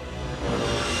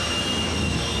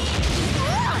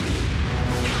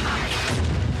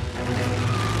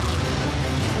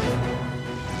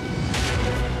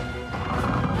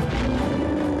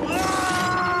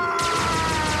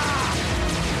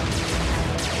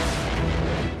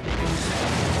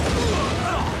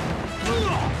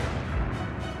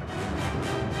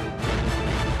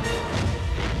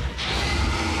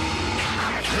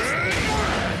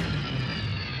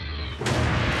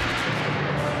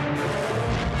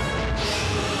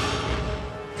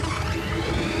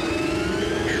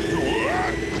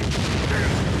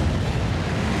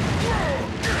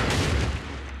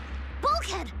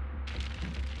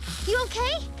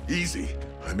 Easy.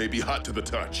 I may be hot to the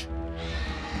touch.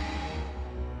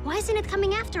 Why isn't it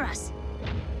coming after us?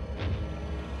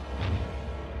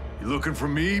 You looking for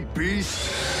me,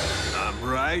 beast? I'm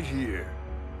right here.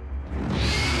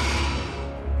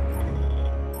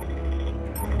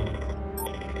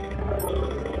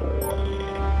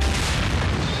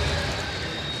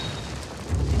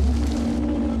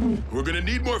 We're gonna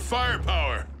need more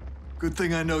firepower. Good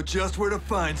thing I know just where to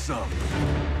find some.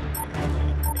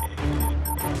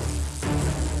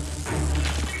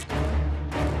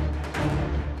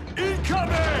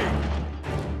 Incoming!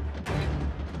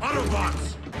 Autobots!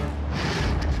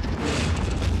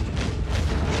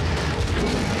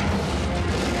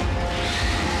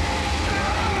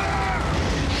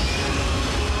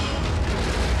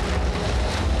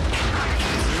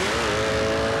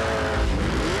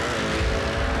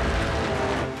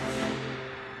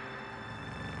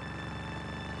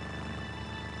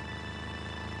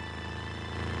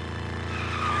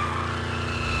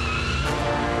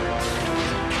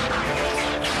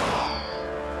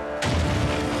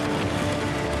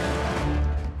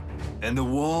 And the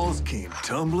walls came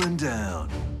tumbling down.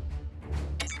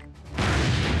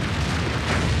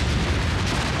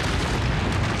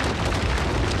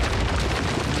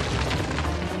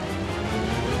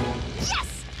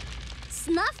 Yes!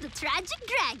 Snuff the tragic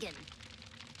dragon.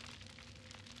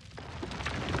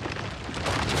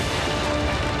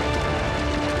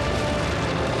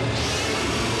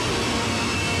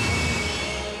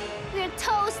 We're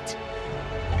toast.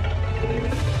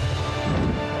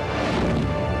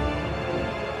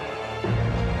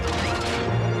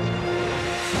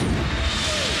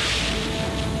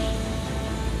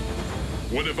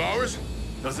 One of ours?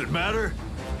 Does it matter?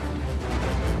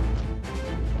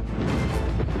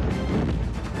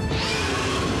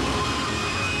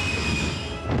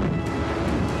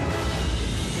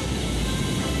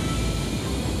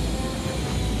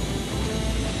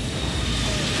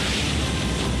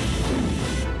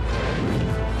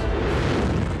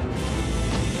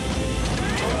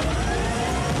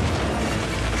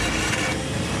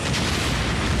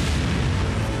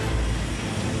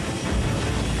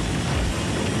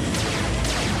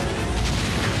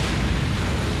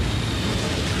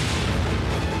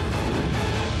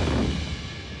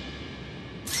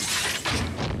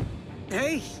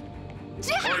 Hey!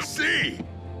 I see!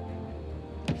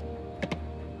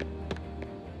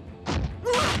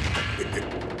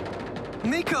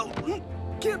 Miko!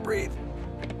 Can't breathe.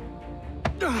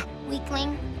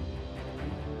 Weakling.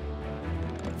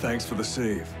 Thanks for the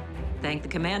save. Thank the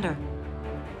commander.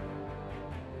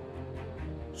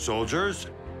 Soldiers?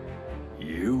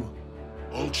 You?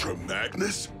 Ultra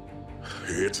Magnus?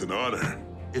 It's an honor.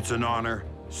 It's an honor,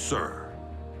 sir.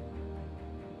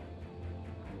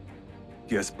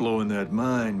 Guess blowing that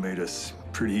mine made us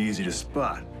pretty easy to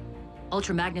spot.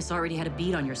 Ultra Magnus already had a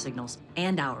bead on your signals,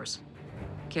 and ours.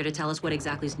 Care to tell us what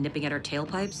exactly is nipping at our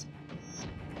tailpipes?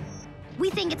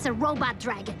 We think it's a robot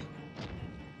dragon.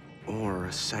 Or a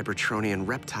Cybertronian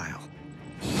reptile.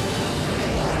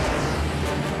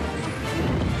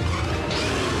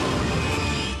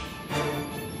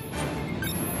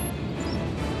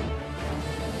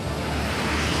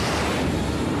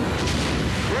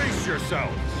 Brace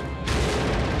yourselves!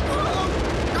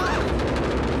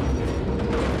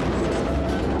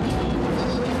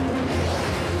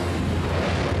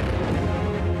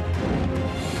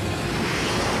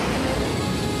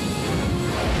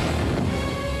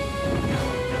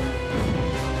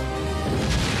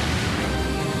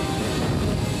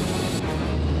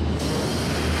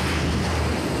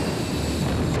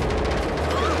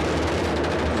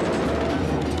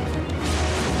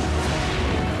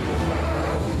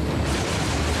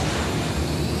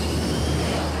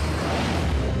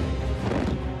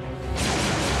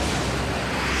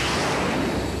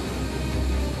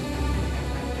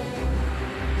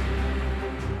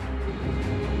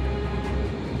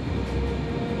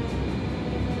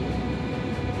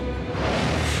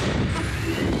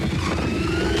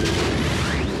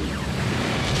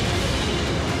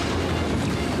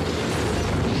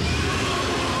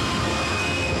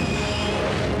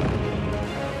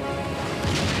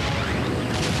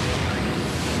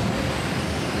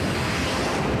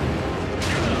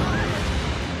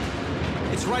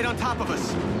 It's right on top of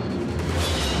us.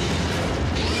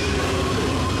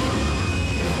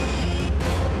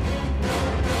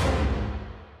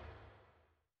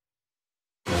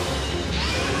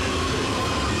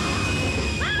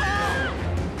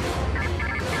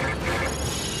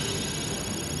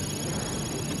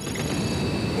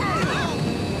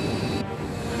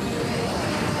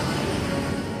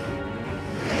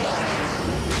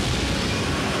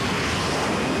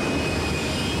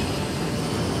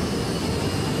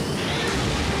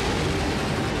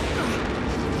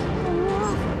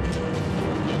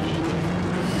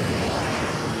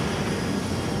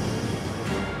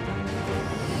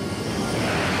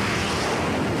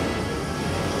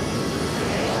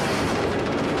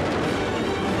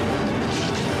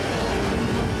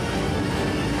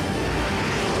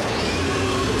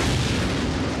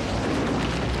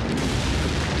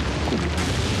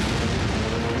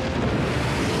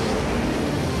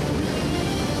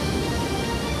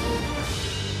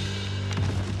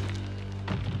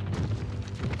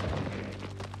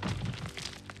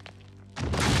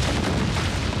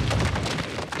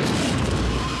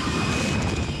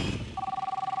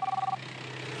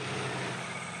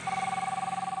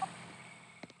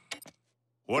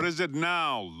 What is it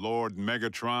now, Lord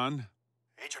Megatron?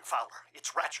 Agent Fowler,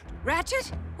 it's Ratchet.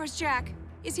 Ratchet? Where's Jack?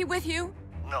 Is he with you?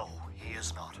 No, he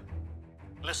is not.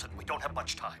 Listen, we don't have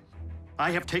much time.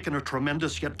 I have taken a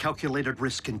tremendous yet calculated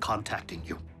risk in contacting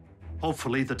you.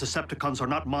 Hopefully, the Decepticons are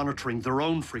not monitoring their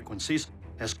own frequencies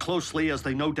as closely as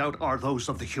they no doubt are those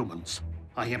of the humans.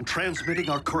 I am transmitting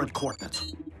our current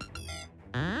coordinates.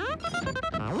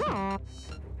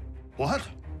 What?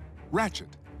 Ratchet,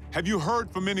 have you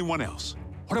heard from anyone else?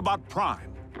 What about Prime?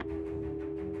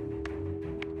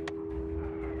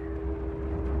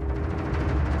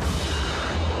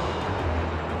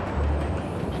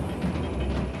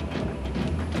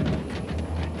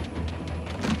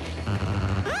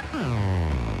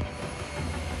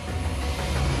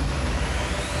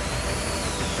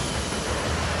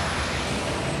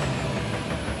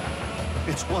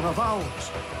 It's one of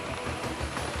ours.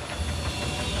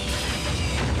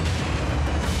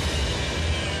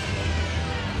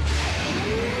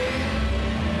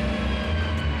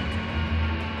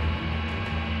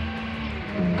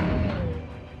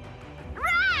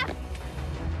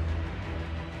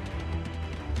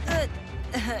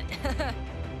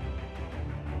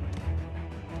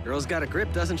 Girl's got a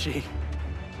grip, doesn't she?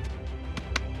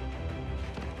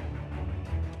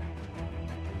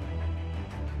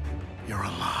 You're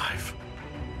alive.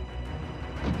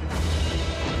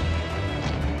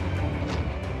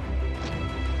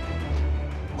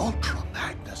 Ultra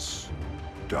Magnus.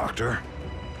 Doctor?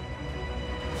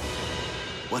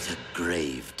 What a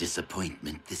grave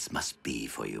disappointment this must be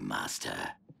for you, Master.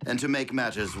 And to make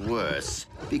matters worse,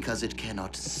 because it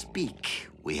cannot speak,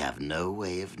 we have no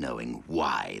way of knowing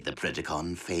why the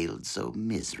Predacon failed so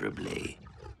miserably.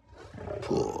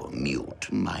 Poor,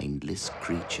 mute, mindless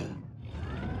creature.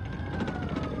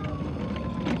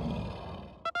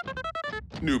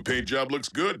 New paint job looks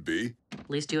good, B. At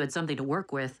least you had something to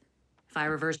work with. If I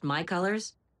reversed my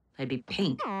colors, I'd be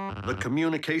pink. The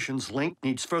communications link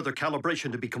needs further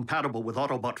calibration to be compatible with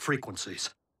Autobot frequencies.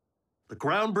 The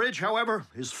ground bridge, however,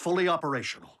 is fully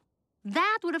operational.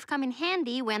 That would have come in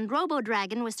handy when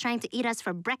Robo-Dragon was trying to eat us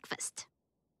for breakfast.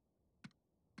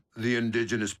 The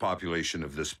indigenous population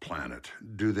of this planet,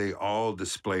 do they all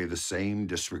display the same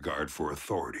disregard for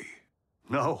authority?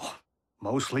 No,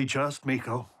 mostly just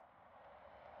Miko.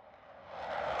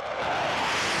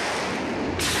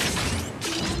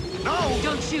 No!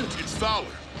 Don't shoot! It's Fowler.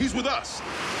 He's with us.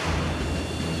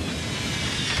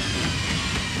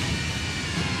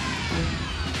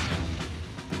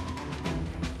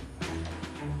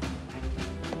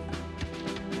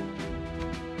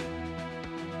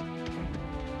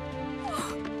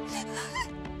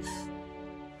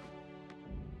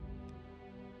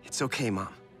 It's okay, Mom.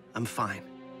 I'm fine.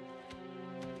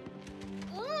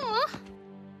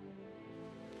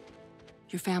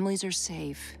 Your families are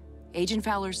safe. Agent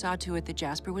Fowler saw to it that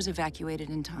Jasper was evacuated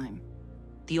in time.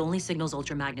 The only signals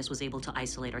Ultra Magnus was able to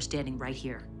isolate are standing right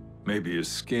here. Maybe his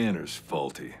scanner's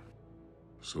faulty.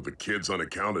 So the kid's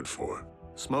unaccounted for.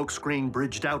 Smokescreen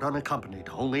bridged out unaccompanied.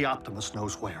 Only Optimus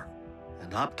knows where.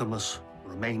 And Optimus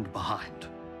remained behind.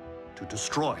 To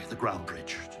destroy the ground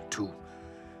bridge. To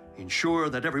ensure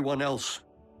that everyone else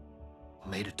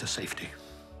made it to safety.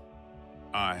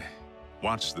 I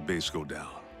watched the base go down.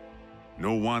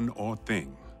 No one or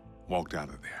thing walked out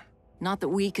of there. Not that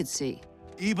we could see.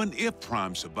 Even if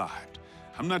Prime survived,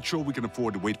 I'm not sure we can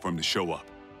afford to wait for him to show up.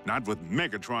 Not with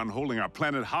Megatron holding our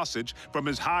planet hostage from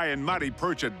his high and mighty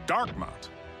perch at Darkmount.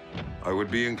 I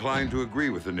would be inclined to agree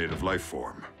with the native life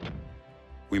form.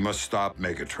 We must stop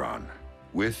Megatron,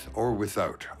 with or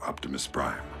without Optimus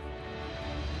Prime.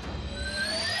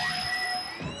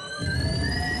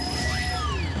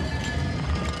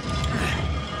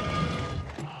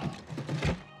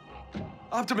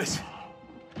 Optimus!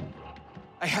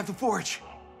 I have the forge.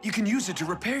 You can use it to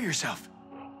repair yourself.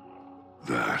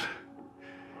 That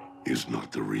is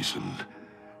not the reason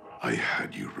I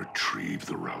had you retrieve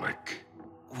the relic.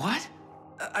 What?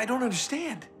 I don't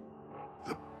understand.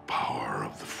 The power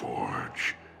of the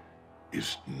forge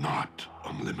is not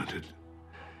unlimited.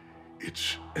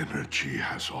 Its energy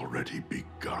has already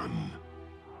begun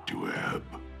to ebb.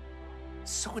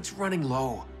 So it's running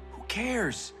low. Who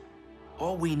cares?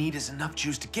 All we need is enough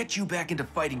juice to get you back into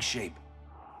fighting shape.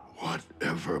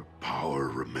 Whatever power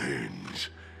remains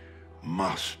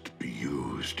must be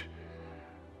used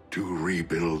to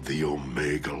rebuild the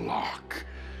Omega Lock,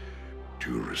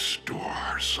 to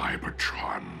restore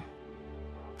Cybertron.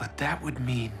 But that would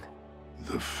mean...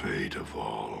 The fate of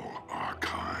all our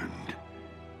kind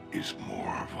is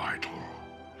more vital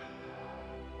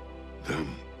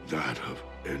than that of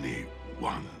any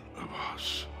one of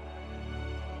us,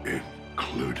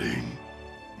 including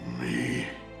me.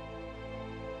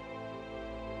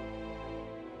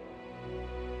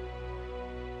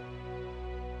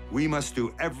 We must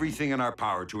do everything in our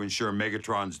power to ensure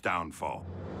Megatron's downfall.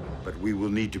 But we will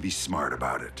need to be smart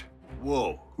about it.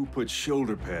 Whoa, who put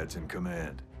shoulder pads in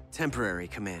command? Temporary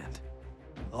command.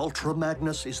 Ultra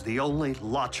Magnus is the only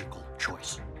logical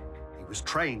choice. He was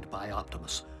trained by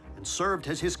Optimus and served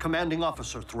as his commanding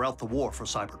officer throughout the war for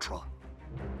Cybertron.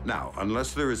 Now,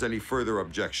 unless there is any further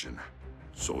objection,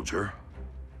 soldier,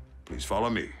 please follow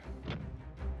me.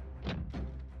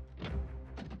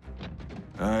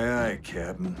 Aye, aye,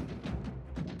 Captain.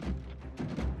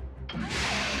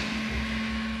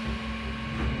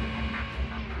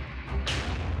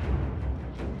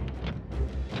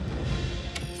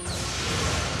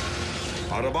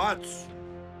 Autobots,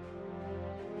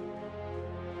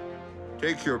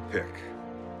 take your pick.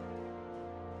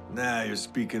 Now you're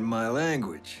speaking my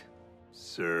language,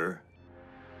 sir.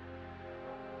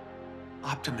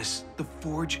 Optimus, the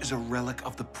Forge is a relic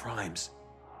of the Primes.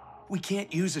 We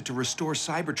can't use it to restore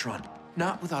Cybertron.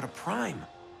 Not without a Prime.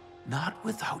 Not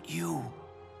without you.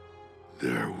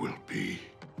 There will be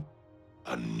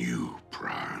a new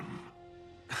Prime.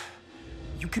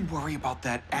 You can worry about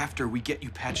that after we get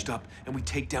you patched up and we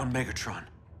take down Megatron.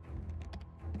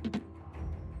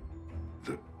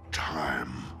 The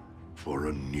time for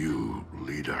a new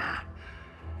leader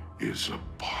is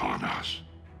upon us.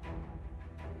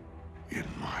 In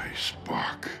my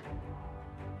spark,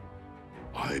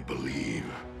 I believe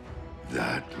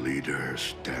that leader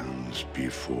stands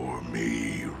before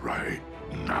me right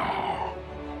now.